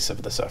the voice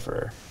of the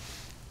sufferer.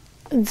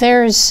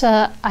 There's,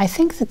 I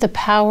think that the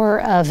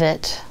power of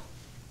it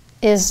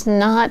is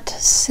not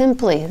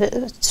simply,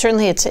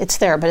 certainly it's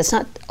there, but it's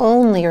not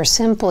only or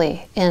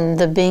simply in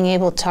the being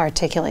able to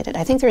articulate it.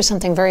 I think there's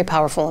something very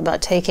powerful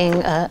about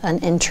taking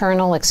an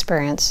internal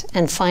experience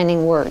and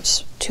finding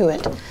words to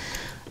it.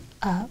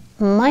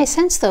 My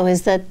sense, though,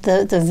 is that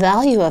the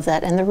value of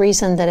that and the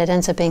reason that it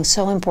ends up being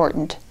so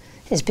important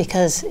is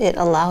because it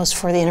allows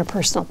for the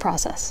interpersonal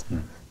process.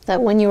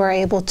 That when you are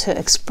able to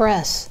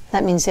express,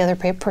 that means the other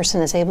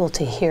person is able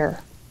to hear,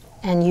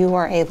 and you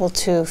are able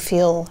to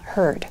feel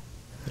heard.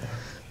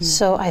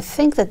 So I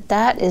think that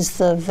that is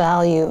the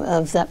value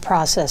of that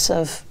process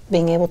of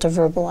being able to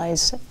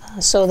verbalize,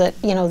 so that,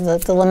 you know,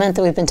 the lament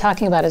that we've been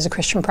talking about as a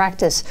Christian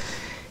practice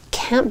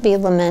can't be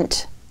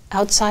lament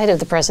outside of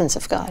the presence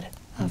of God.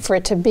 For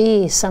it to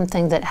be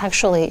something that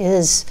actually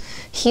is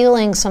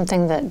healing,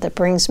 something that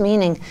brings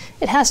meaning,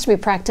 it has to be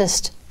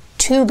practiced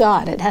to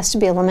God. It has to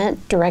be a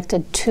lament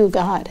directed to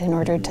God in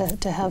order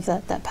to have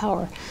that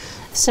power.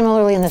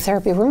 Similarly, in the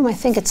therapy room, I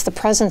think it's the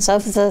presence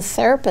of the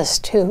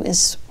therapist who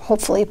is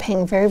hopefully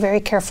paying very, very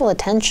careful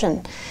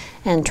attention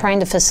and trying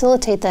to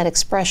facilitate that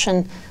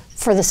expression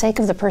for the sake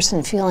of the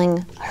person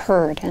feeling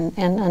heard and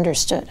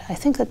understood. I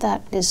think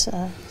that is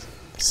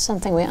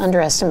something we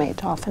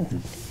underestimate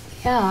often.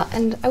 Yeah,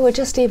 and I would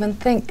just even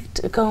think,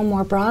 to go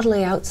more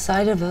broadly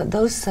outside of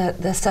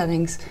the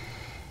settings,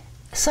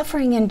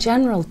 suffering in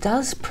general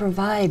does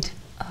provide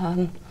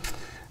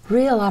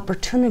real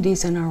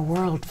opportunities in our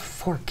world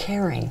for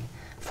caring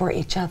for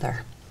each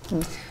other.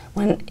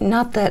 When,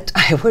 not that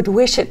I would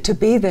wish it to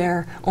be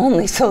there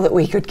only so that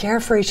we could care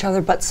for each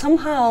other, but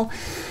somehow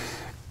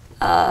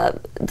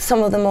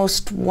some of the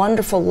most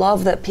wonderful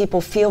love that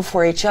people feel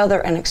for each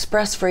other and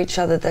express for each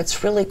other,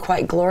 that's really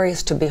quite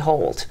glorious to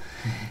behold,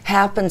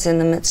 happens in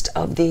the midst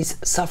of these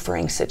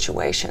suffering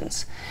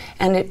situations.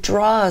 And it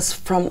draws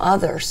from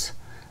others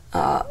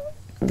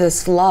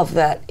this love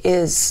that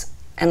is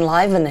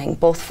enlivening,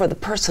 both for the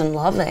person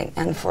loving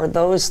and for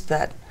those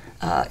that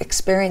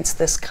experience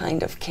this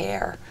kind of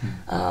care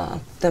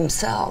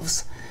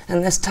themselves.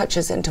 And this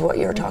touches into what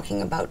you're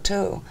talking about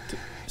too,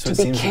 so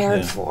to be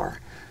cared for.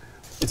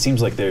 It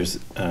seems like there's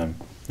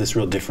this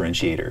real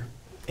differentiator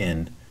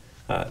in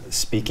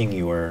speaking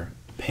your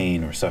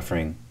pain or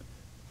suffering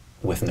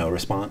with no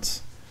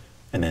response,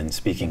 and then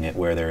speaking it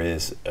where there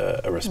is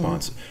a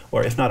response,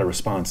 or if not a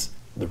response,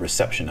 the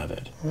reception of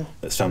it,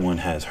 that someone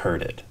has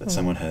heard it, that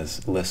someone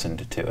has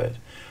listened to it,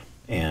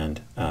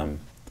 and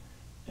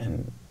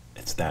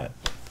it's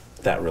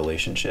that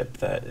relationship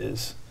that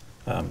is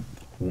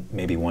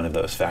maybe one of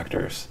those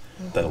factors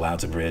that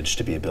allows a bridge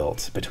to be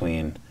built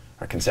between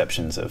our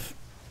conceptions of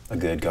a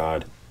good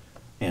God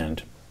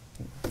and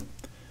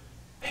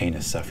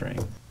heinous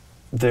suffering.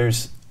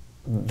 There's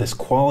this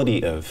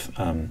quality of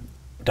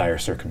dire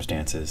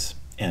circumstances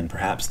and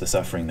perhaps the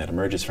suffering that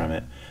emerges from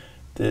it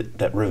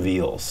that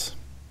reveals.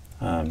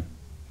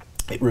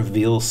 It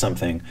reveals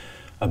something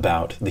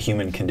about the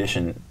human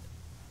condition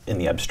in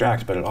the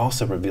abstract, but it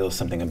also reveals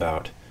something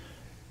about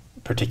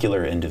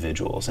particular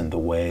individuals and the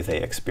way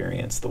they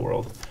experience the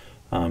world.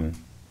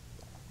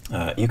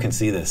 You can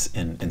see this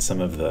in some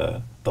of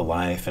the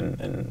life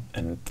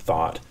and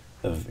thought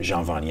of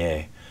Jean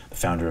Vanier, the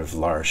founder of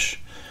L'Arche.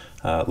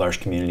 L'Arche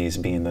communities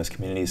being those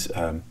communities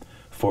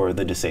for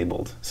the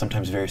disabled,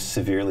 sometimes very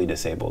severely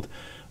disabled,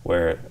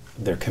 where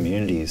they're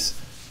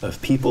communities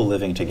of people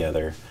living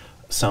together,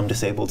 some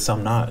disabled,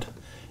 some not.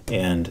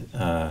 And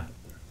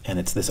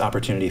it's this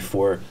opportunity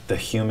for the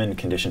human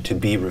condition to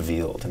be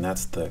revealed, and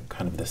that's the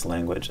kind of this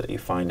language that you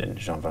find in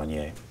Jean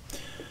Vanier.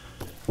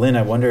 Lynn,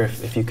 I wonder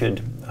if you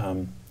could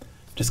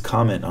just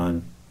comment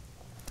on,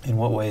 in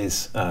what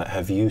ways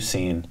have you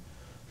seen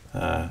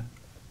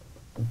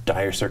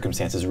dire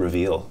circumstances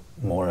reveal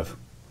more of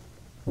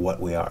what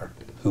we are,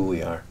 who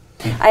we are?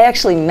 I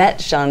actually met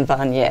Jean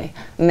Vanier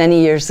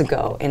many years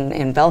ago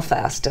in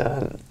Belfast,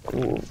 and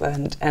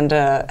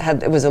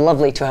it was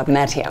lovely to have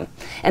met him.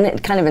 And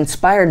it kind of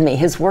inspired me,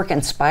 his work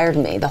inspired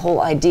me, the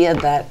whole idea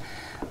that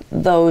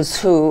those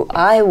who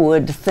I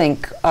would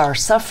think are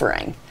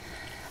suffering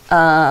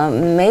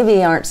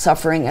maybe aren't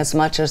suffering as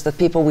much as the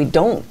people we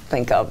don't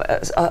think of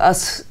as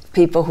us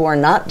people who are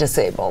not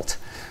disabled.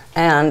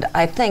 And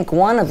I think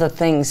one of the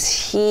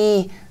things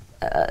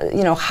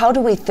how do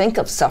we think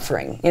of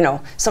suffering? You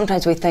know,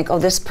 sometimes we think, oh,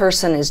 this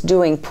person is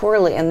doing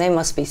poorly and they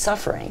must be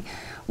suffering.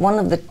 One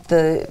of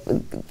the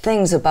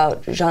things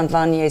about Jean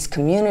Vanier's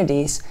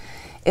communities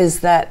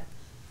is that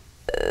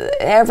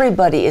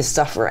everybody is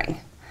suffering.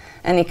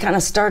 And he kind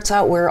of starts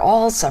out, we're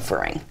all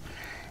suffering.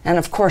 And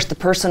of course, the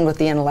person with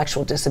the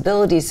intellectual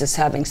disabilities is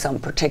having some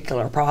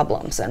particular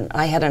problems. And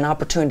I had an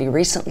opportunity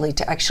recently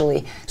to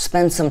actually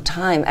spend some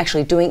time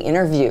actually doing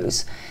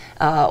interviews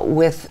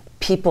with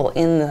people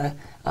in the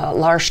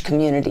L'Arche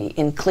community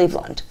in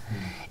Cleveland.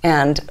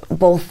 And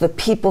both the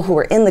people who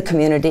were in the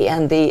community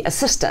and the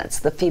assistants,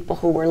 the people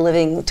who were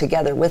living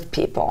together with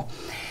people.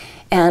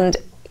 And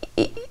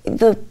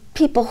the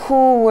people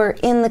who were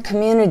in the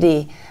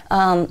community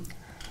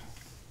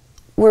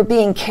were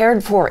being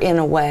cared for in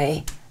a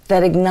way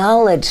that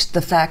acknowledged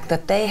the fact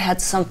that they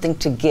had something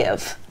to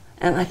give.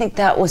 And I think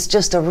that was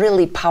just a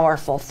really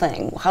powerful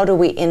thing. How do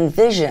we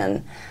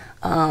envision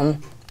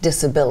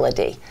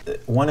disability?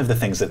 One of the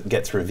things that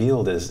gets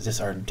revealed is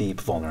just our deep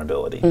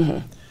vulnerability.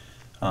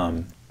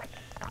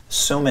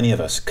 So many of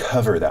us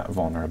cover that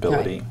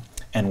vulnerability, Right.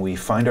 and we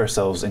find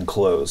ourselves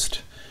enclosed,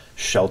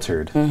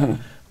 sheltered,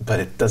 but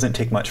it doesn't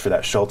take much for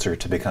that shelter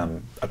to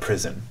become a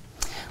prison.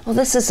 Well,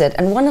 this is it.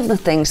 And one of the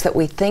things that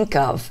we think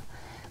of,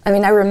 I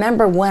mean, I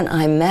remember when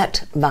I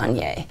met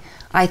Vanier,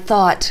 I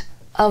thought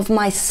of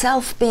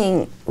myself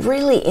being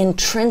really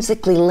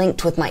intrinsically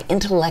linked with my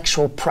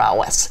intellectual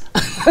prowess,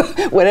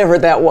 whatever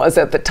that was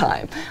at the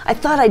time. I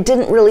thought I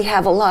didn't really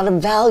have a lot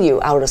of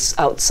value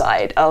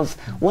outside of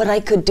what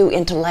I could do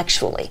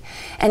intellectually.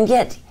 And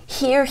yet,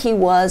 here he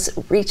was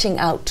reaching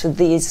out to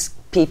these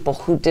people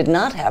who did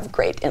not have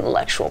great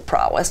intellectual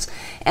prowess,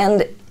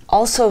 and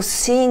also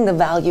seeing the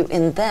value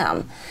in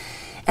them.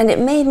 And it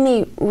made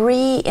me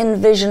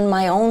re-envision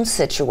my own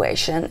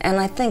situation. And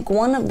I think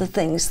one of the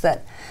things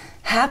that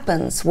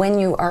happens when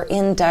you are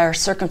in dire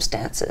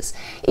circumstances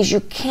is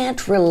you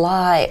can't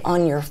rely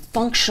on your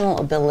functional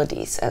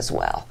abilities as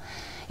well.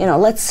 You know,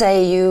 let's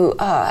say you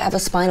have a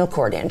spinal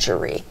cord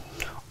injury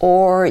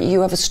or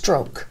you have a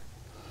stroke.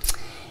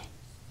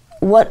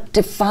 What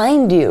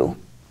defined you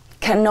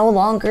can no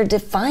longer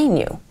define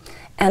you.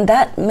 And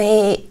that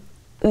may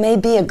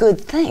be a good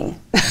thing.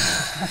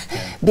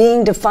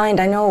 Being defined,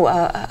 I know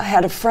I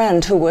had a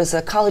friend who was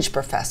a college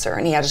professor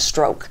and he had a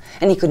stroke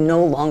and he could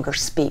no longer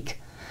speak.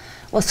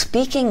 Well,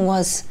 speaking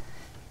was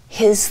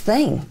his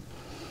thing.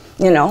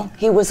 You know,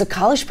 he was a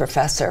college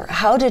professor.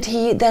 How did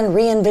he then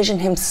re-envision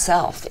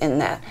himself in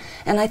that?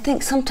 And I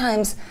think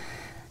sometimes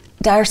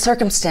dire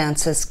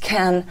circumstances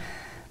can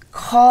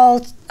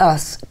call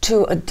us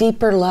to a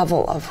deeper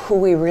level of who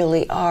we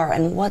really are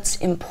and what's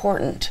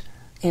important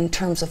in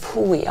terms of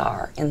who we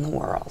are in the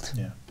world.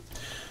 Yeah.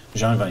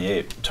 Jean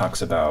Vanier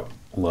talks about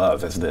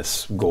love as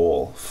this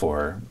goal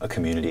for a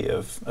community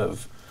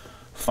of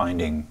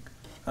finding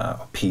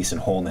peace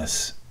and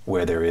wholeness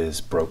where there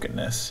is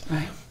brokenness.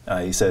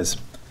 Right. He says,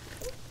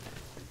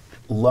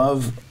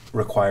 love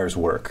requires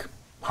work,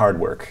 hard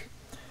work,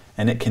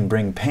 and it can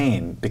bring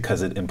pain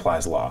because it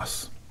implies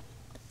loss.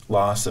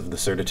 Loss of the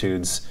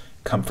certitudes,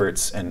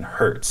 comforts, and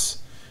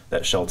hurts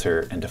that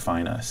shelter and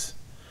define us.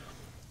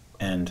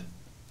 And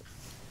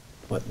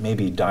what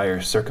maybe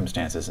dire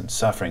circumstances and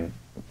suffering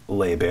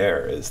lay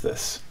bare is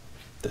this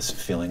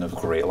feeling of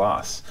great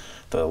loss.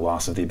 The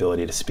loss of the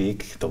ability to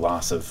speak, the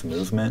loss of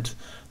movement,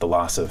 the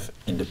loss of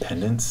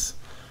independence.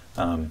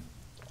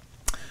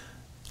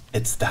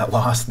 It's that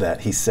loss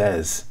that he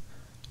says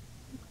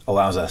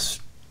allows us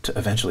to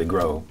eventually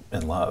grow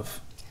in love.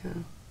 Yeah.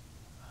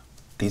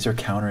 These are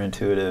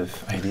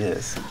counterintuitive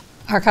ideas.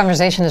 Our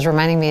conversation is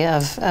reminding me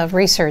of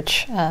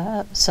research,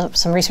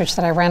 some research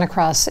that I ran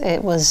across.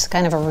 It was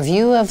kind of a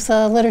review of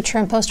the literature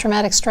in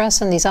post-traumatic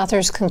stress, and these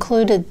authors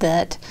concluded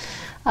that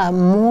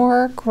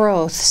more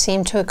growth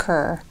seemed to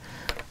occur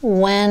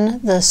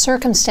when the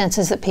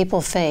circumstances that people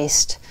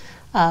faced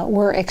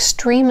were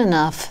extreme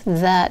enough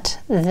that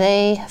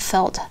they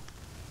felt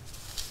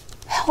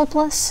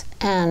helpless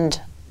and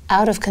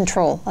out of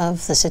control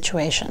of the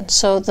situation.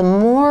 So the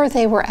more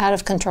they were out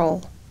of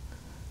control,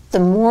 the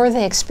more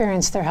they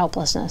experienced their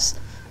helplessness,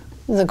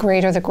 the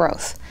greater the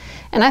growth.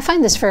 And I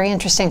find this very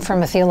interesting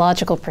from a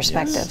theological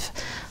perspective.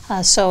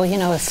 Yes. So, you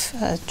know, if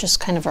just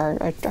kind of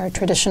our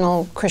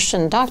traditional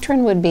Christian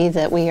doctrine would be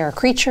that we are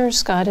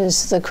creatures, God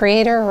is the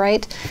creator,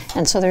 right?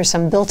 And so there's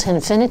some built-in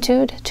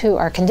finitude to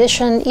our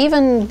condition,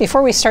 even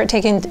before we start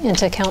taking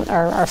into account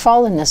our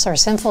fallenness, our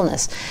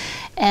sinfulness.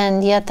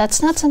 And yet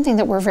that's not something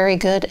that we're very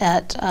good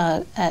at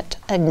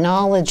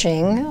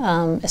acknowledging,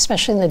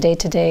 especially in the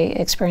day-to-day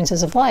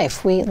experiences of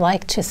life. We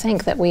like to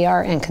think that we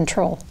are in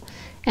control.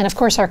 And of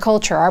course our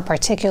culture, our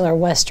particular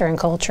Western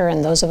culture,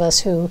 and those of us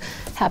who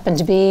happen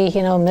to be,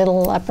 you know,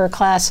 middle, upper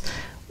class,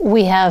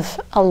 we have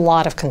a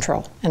lot of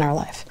control in our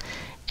life.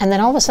 And then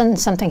all of a sudden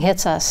something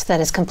hits us that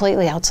is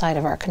completely outside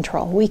of our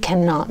control. We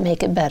cannot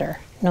make it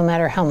better, no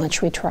matter how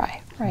much we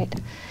try, right?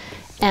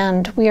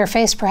 And we are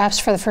faced perhaps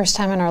for the first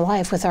time in our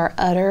life with our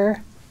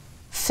utter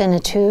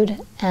finitude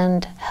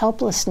and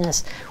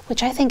helplessness,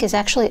 which I think is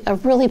actually a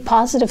really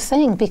positive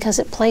thing because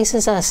it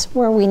places us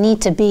where we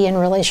need to be in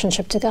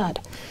relationship to God.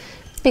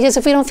 Because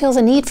if we don't feel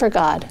the need for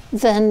God,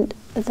 then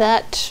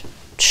that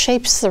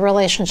shapes the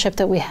relationship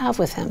that we have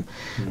with Him.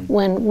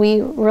 When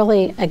we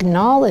really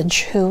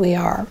acknowledge who we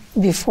are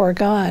before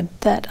God,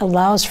 that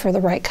allows for the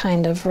right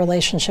kind of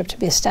relationship to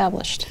be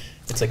established.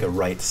 It's like a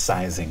right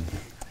sizing.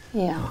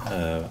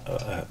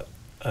 Yeah.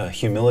 A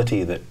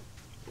humility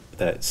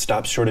that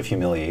stops short of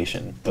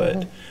humiliation,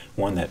 but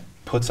one that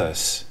puts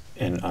us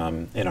in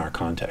our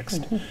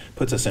context,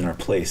 puts us in our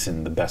place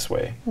in the best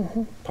way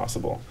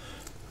possible.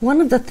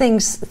 One of the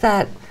things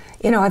that,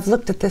 I've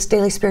looked at this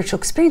daily spiritual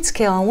experience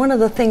scale, and one of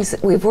the things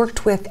that we've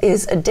worked with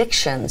is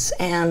addictions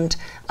and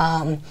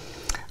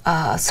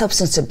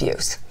substance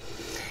abuse.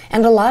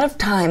 And a lot of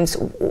times,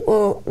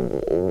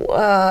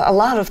 a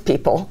lot of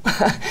people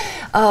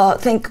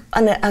think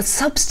a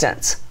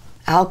substance,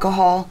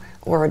 alcohol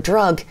or a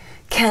drug,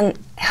 can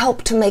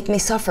help to make me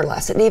suffer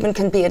less. It even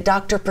can be a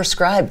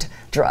doctor-prescribed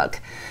drug.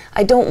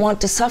 I don't want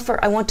to suffer,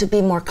 I want to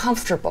be more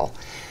comfortable.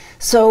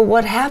 So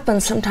what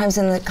happens sometimes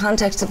in the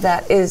context of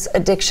that is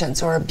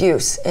addictions or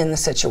abuse in the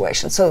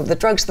situation. So the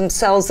drugs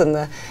themselves and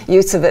the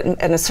use of it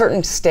in a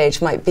certain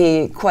stage might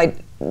be quite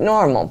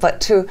normal,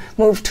 but to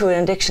move to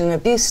an addiction and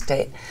abuse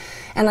state.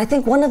 And I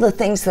think one of the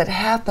things that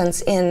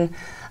happens in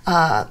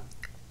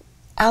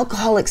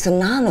Alcoholics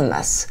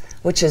Anonymous,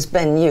 which has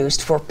been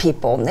used for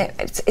people,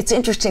 it's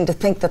interesting to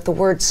think that the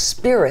word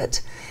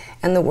spirit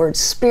and the word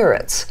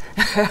spirits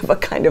have a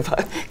kind of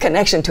a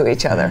connection to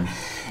each other.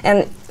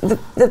 And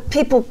the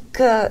people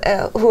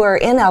who are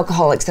in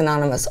Alcoholics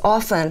Anonymous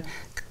often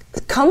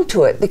come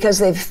to it because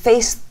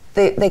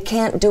they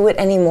can't do it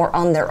anymore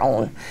on their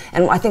own.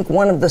 And I think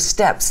one of the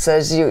steps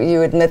says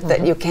you admit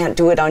that you can't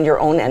do it on your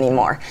own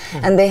anymore.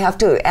 And they have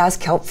to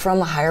ask help from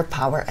a higher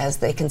power as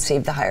they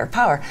conceive the higher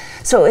power.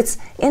 So it's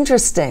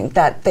interesting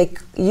that they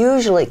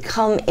usually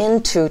come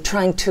into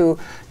trying to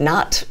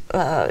not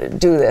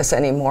do this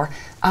anymore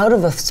out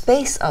of a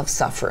space of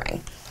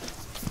suffering.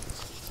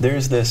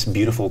 There's this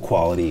beautiful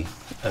quality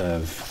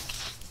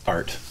of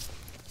art,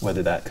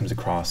 whether that comes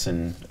across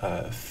in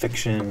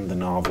fiction, the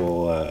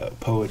novel,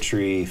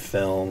 poetry,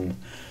 film,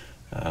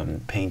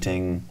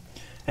 painting,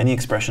 any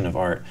expression of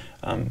art.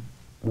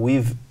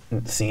 We've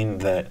seen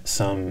that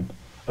some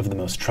of the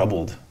most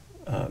troubled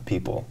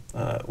people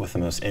with the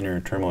most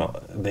inner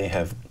turmoil, they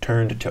have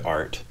turned to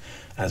art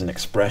as an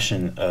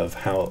expression of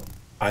how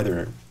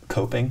either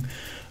coping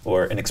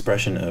or an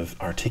expression of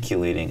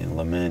articulating and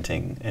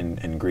lamenting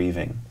and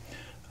grieving.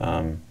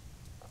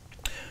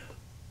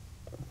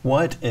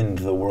 What in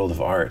the world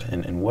of art,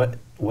 and what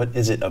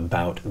is it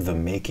about the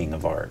making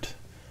of art,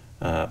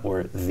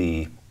 or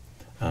the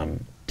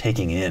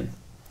taking in,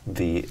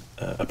 the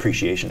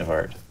appreciation of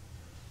art,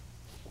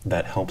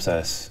 that helps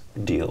us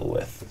deal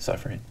with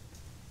suffering?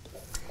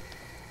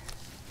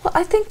 Well,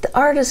 I think the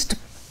artist,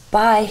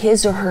 by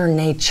his or her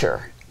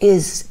nature,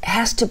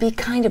 has to be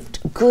kind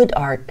of good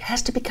art,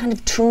 has to be kind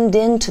of tuned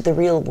into the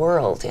real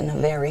world in a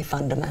very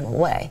fundamental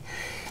way.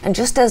 And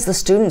just as the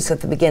students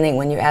at the beginning,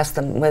 when you asked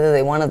them whether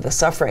they wanted the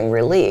suffering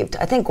relieved,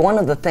 I think one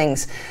of the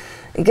things,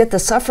 you get the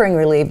suffering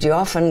relieved, you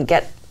often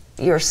get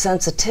your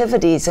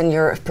sensitivities and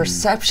your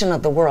perception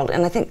of the world.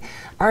 And I think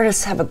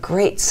artists have a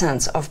great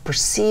sense of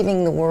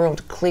perceiving the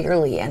world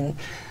clearly and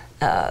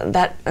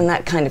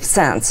that kind of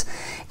sense.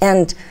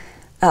 And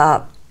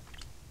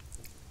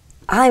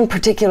I'm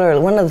particularly,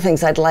 one of the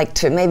things I'd like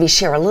to maybe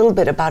share a little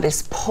bit about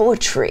is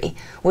poetry,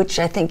 which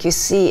I think you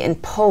see in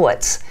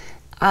poets.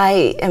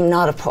 I am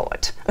not a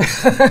poet,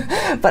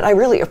 but I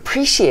really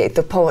appreciate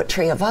the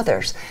poetry of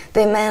others.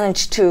 They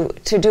manage to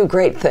do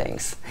great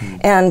things.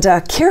 And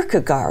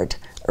Kierkegaard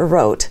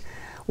wrote,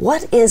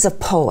 "What is a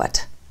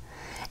poet?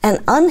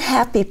 An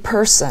unhappy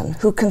person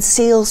who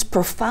conceals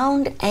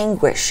profound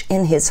anguish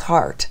in his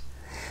heart,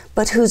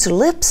 but whose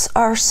lips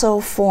are so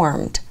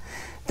formed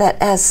that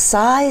as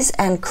sighs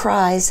and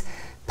cries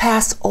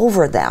pass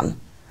over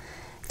them,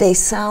 they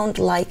sound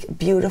like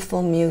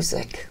beautiful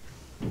music."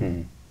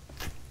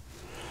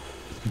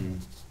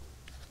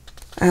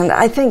 And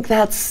I think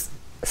that's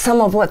some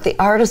of what the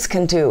artist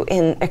can do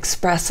in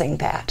expressing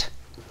that.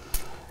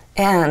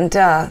 And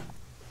an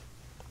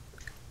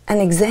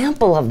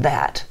example of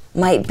that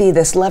might be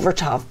this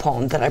Levertov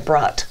poem that I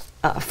brought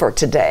for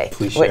today,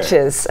 Please share. Which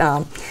is,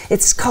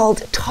 it's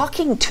called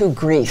Talking to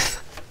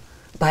Grief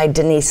by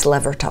Denise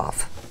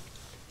Levertov.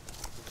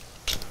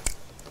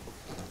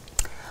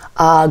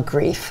 Ah,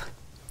 grief,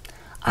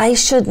 I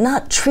should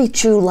not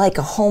treat you like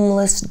a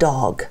homeless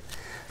dog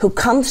who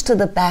comes to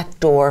the back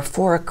door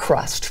for a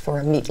crust for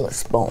a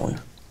meatless bone.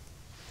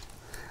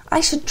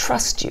 I should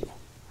trust you.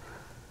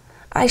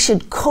 I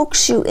should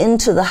coax you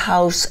into the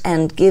house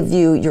and give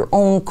you your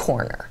own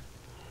corner,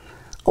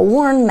 a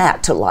worn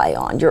mat to lie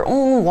on, your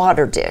own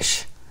water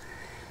dish.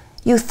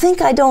 You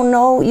think I don't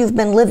know you've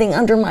been living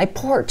under my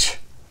porch.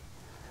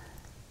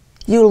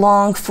 You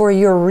long for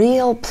your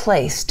real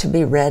place to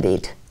be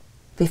readied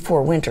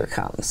before winter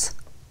comes.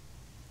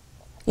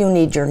 You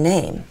need your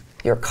name,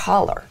 your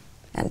collar,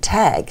 and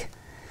tag.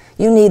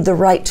 You need the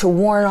right to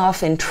warn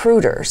off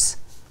intruders,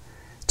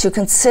 to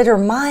consider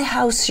my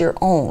house your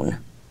own,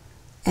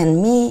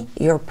 and me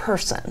your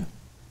person,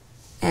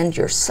 and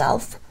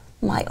yourself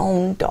my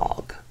own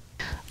dog.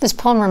 This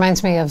poem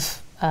reminds me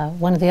of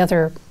one of the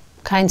other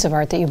kinds of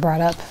art that you brought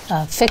up,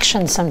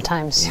 fiction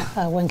sometimes,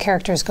 when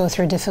characters go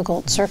through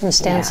difficult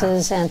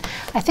circumstances. And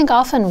I think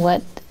often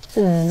what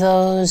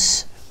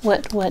those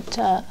what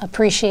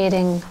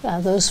appreciating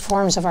those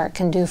forms of art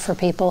can do for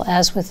people,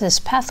 as with this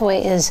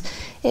pathway, is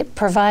it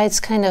provides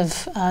kind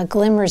of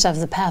glimmers of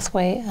the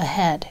pathway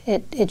ahead.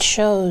 It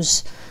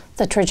shows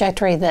the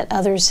trajectory that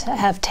others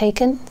have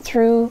taken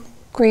through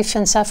grief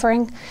and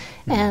suffering,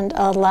 and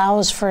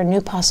allows for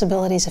new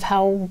possibilities of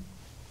how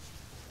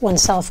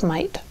oneself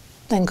might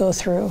then go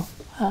through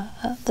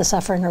the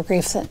suffering or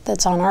grief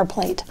that's on our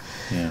plate.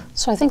 Yeah.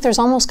 So I think there's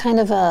almost kind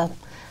of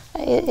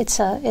it's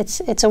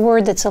a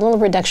word that's a little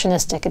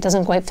reductionistic. It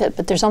doesn't quite fit,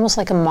 but there's almost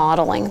like a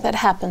modeling that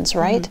happens,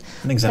 right?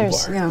 An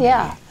exemplar.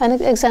 Yeah,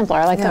 an exemplar.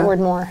 I like that word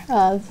more.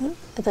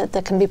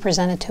 That can be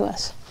presented to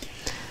us.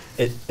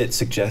 It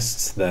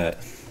suggests that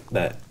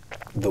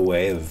the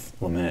way of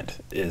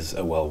lament is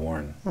a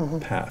well-worn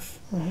path.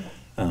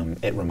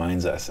 It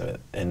reminds us of it,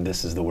 and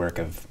this is the work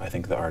of, I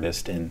think, the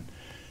artist in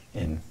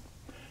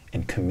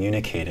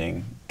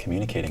communicating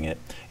it.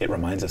 It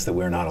reminds us that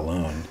we're not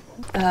alone.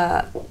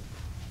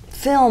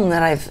 Film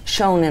that I've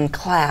shown in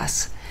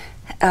class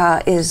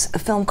is a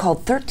film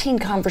called 13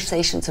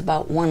 Conversations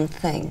About One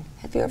Thing.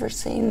 Have you ever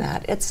seen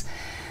that? It's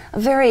a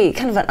very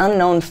kind of an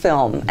unknown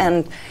film,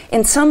 and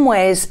in some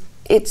ways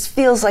it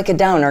feels like a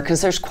downer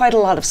because there's quite a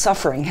lot of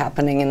suffering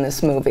happening in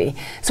this movie.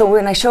 So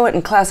when I show it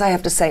in class, I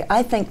have to say,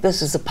 I think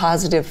this is a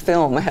positive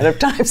film ahead of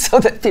time so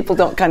that people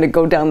don't kind of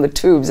go down the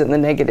tubes in the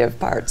negative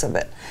parts of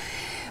it.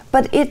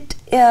 But it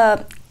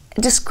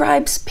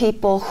describes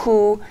people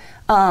who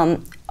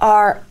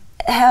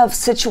have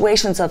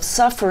situations of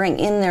suffering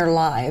in their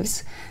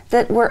lives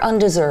that were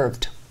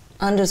undeserved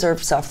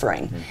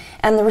suffering.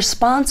 And the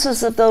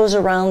responses of those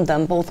around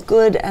them, both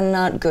good and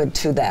not good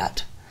to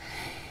that.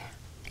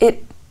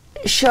 It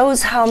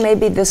shows how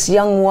maybe this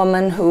young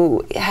woman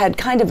who had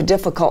kind of a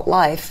difficult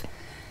life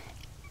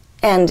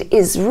and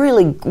is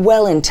really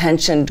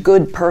well-intentioned,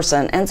 good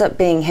person, ends up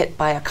being hit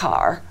by a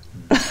car.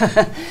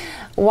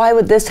 Why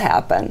would this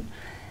happen?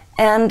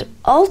 And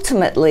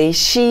ultimately,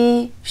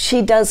 she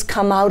does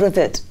come out of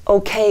it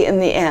okay in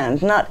the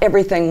end. Not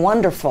everything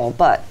wonderful,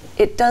 but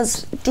it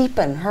does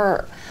deepen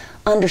her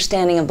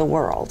understanding of the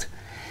world.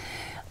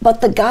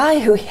 But the guy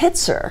who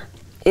hits her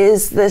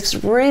is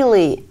this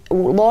really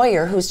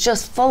lawyer who's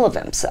just full of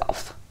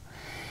himself.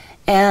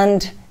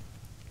 And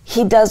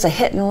he does a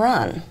hit and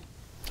run.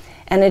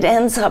 And it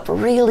ends up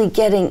really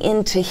getting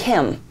into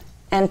him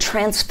and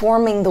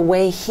transforming the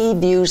way he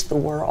views the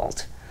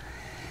world.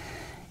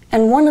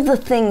 And one of the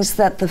things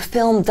that the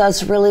film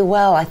does really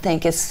well, I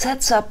think, is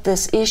sets up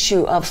this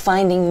issue of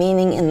finding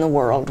meaning in the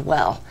world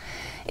well.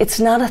 It's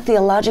not a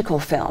theological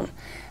film,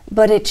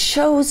 but it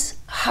shows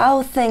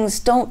how things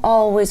don't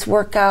always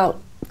work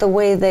out the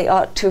way they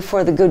ought to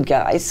for the good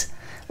guys,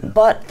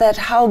 but that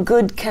how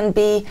good can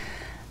be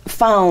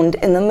found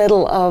in the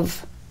middle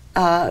of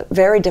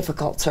very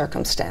difficult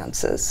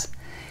circumstances.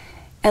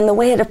 And the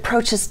way it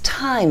approaches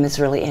time is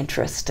really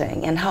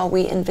interesting, and how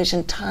we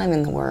envision time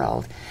in the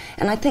world.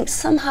 And I think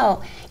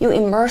somehow you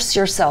immerse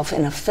yourself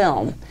in a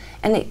film,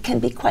 and it can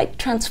be quite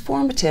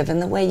transformative in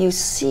the way you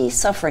see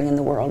suffering in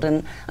the world.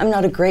 And I'm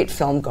not a great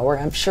film goer.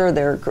 I'm sure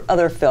there are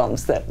other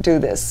films that do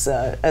this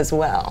as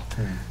well.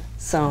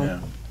 So,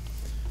 yeah.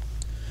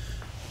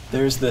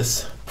 There's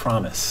this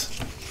promise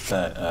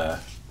that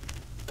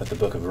the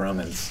book of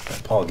Romans,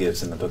 that Paul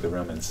gives in the book of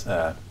Romans.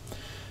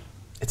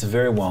 It's a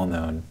very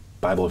well-known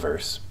Bible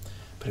verse,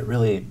 but it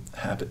really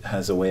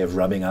has a way of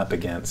rubbing up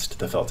against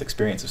the felt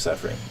experience of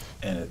suffering.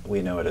 And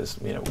we know it as,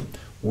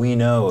 we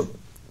know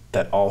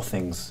that all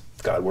things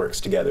God works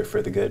together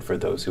for the good for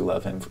those who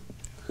love him,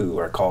 who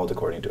are called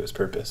according to his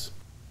purpose.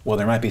 Well,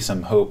 there might be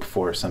some hope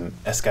for some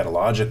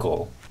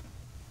eschatological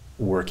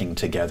working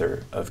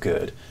together of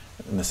good,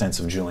 in the sense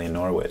of Julian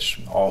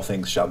Norwich, all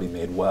things shall be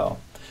made well.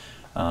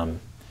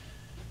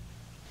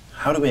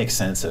 How do we make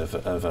sense of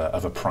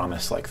a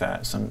promise like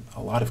that?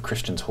 A lot of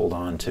Christians hold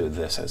on to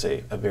this as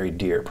a very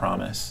dear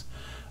promise,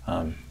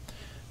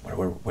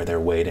 where they're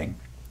waiting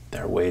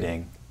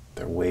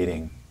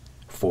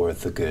for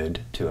the good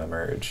to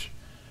emerge.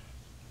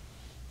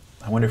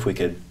 I wonder if we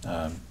could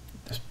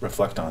just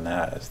reflect on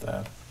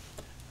that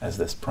as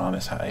this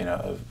promise,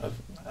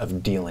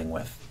 of dealing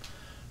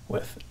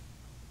with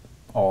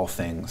all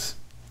things,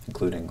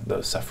 including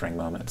those suffering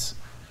moments,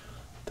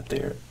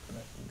 that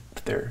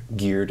they're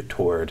geared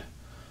toward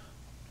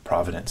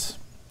providence.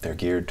 They're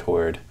geared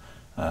toward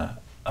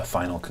a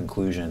final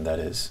conclusion that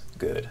is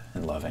good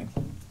and loving.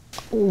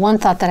 One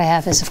thought that I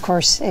have is, of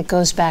course, it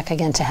goes back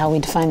again to how we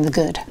define the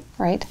good,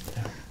 right?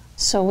 Yeah.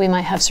 So we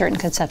might have certain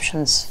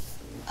conceptions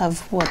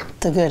of what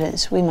the good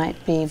is. We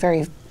might be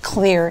very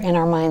clear in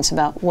our minds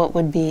about what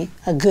would be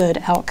a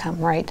good outcome,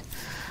 right?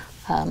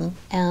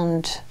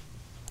 And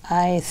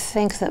I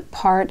think that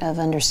part of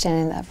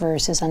understanding that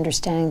verse is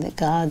understanding that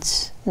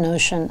God's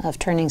notion of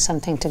turning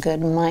something to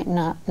good might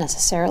not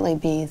necessarily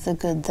be the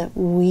good that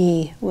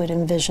we would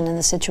envision in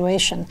the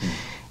situation.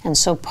 And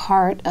so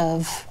part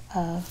of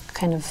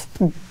kind of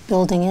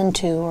building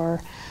into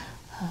or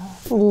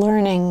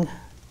learning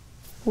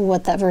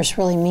what that verse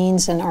really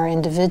means in our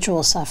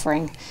individual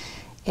suffering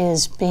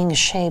is being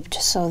shaped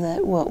so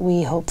that what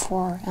we hope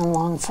for and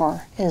long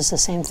for is the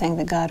same thing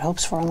that God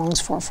hopes for and longs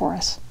for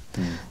us.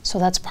 So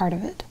that's part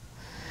of it.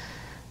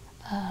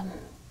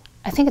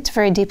 I think it's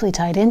very deeply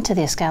tied into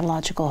the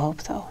eschatological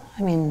hope, though.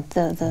 I mean,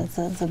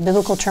 the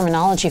biblical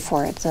terminology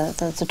for it,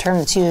 the term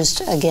that's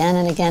used again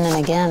and again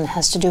and again,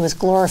 has to do with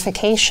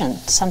glorification,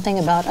 something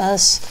about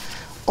us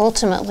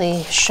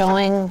ultimately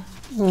showing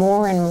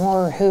more and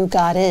more who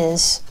God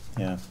is,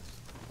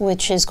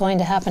 which is going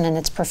to happen in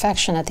its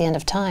perfection at the end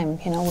of time,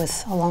 you know,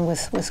 along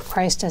with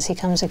Christ as he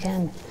comes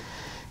again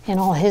in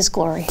all his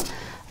glory.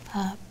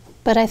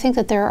 But I think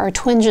that there are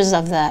twinges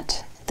of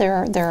that.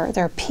 There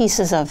are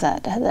pieces of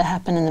that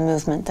happen in the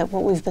movement, that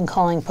what we've been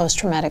calling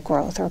post-traumatic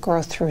growth or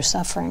growth through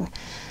suffering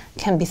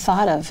can be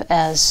thought of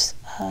as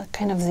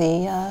kind of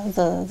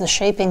the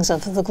shapings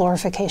of the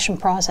glorification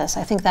process.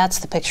 I think that's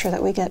the picture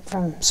that we get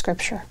from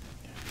Scripture.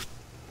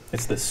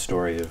 It's the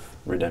story of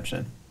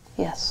redemption.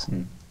 Yes.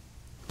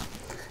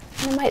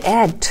 I might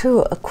add,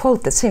 too, a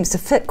quote that seems to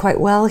fit quite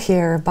well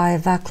here by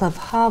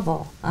Václav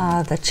Havel,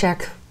 the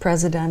Czech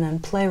president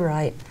and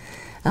playwright.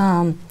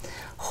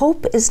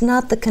 Hope is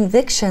not the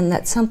conviction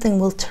that something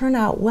will turn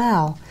out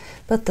well,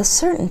 but the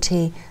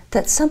certainty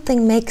that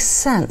something makes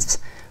sense,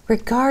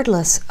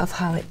 regardless of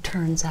how it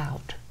turns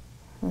out.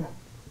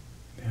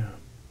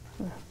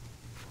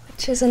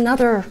 Which is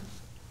another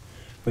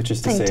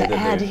thing to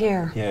add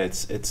here. Yeah,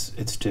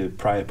 it's to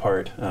pry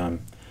apart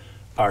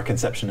our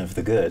conception of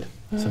the good,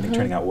 something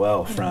turning out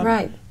well,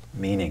 from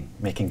meaning,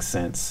 making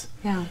sense.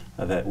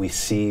 That we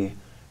see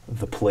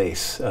the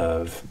place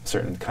of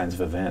certain kinds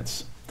of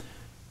events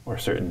or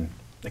certain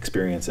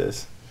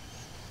experiences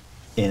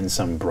in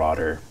some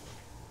broader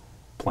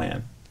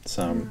plan,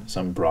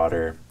 some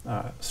broader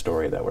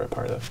story that we're a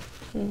part of.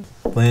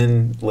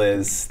 Lynn,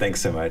 Liz, thanks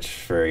so much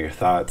for your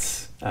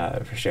thoughts,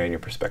 for sharing your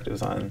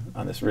perspectives on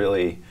this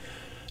really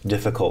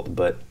difficult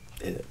but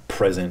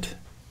present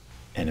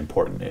and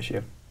important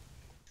issue.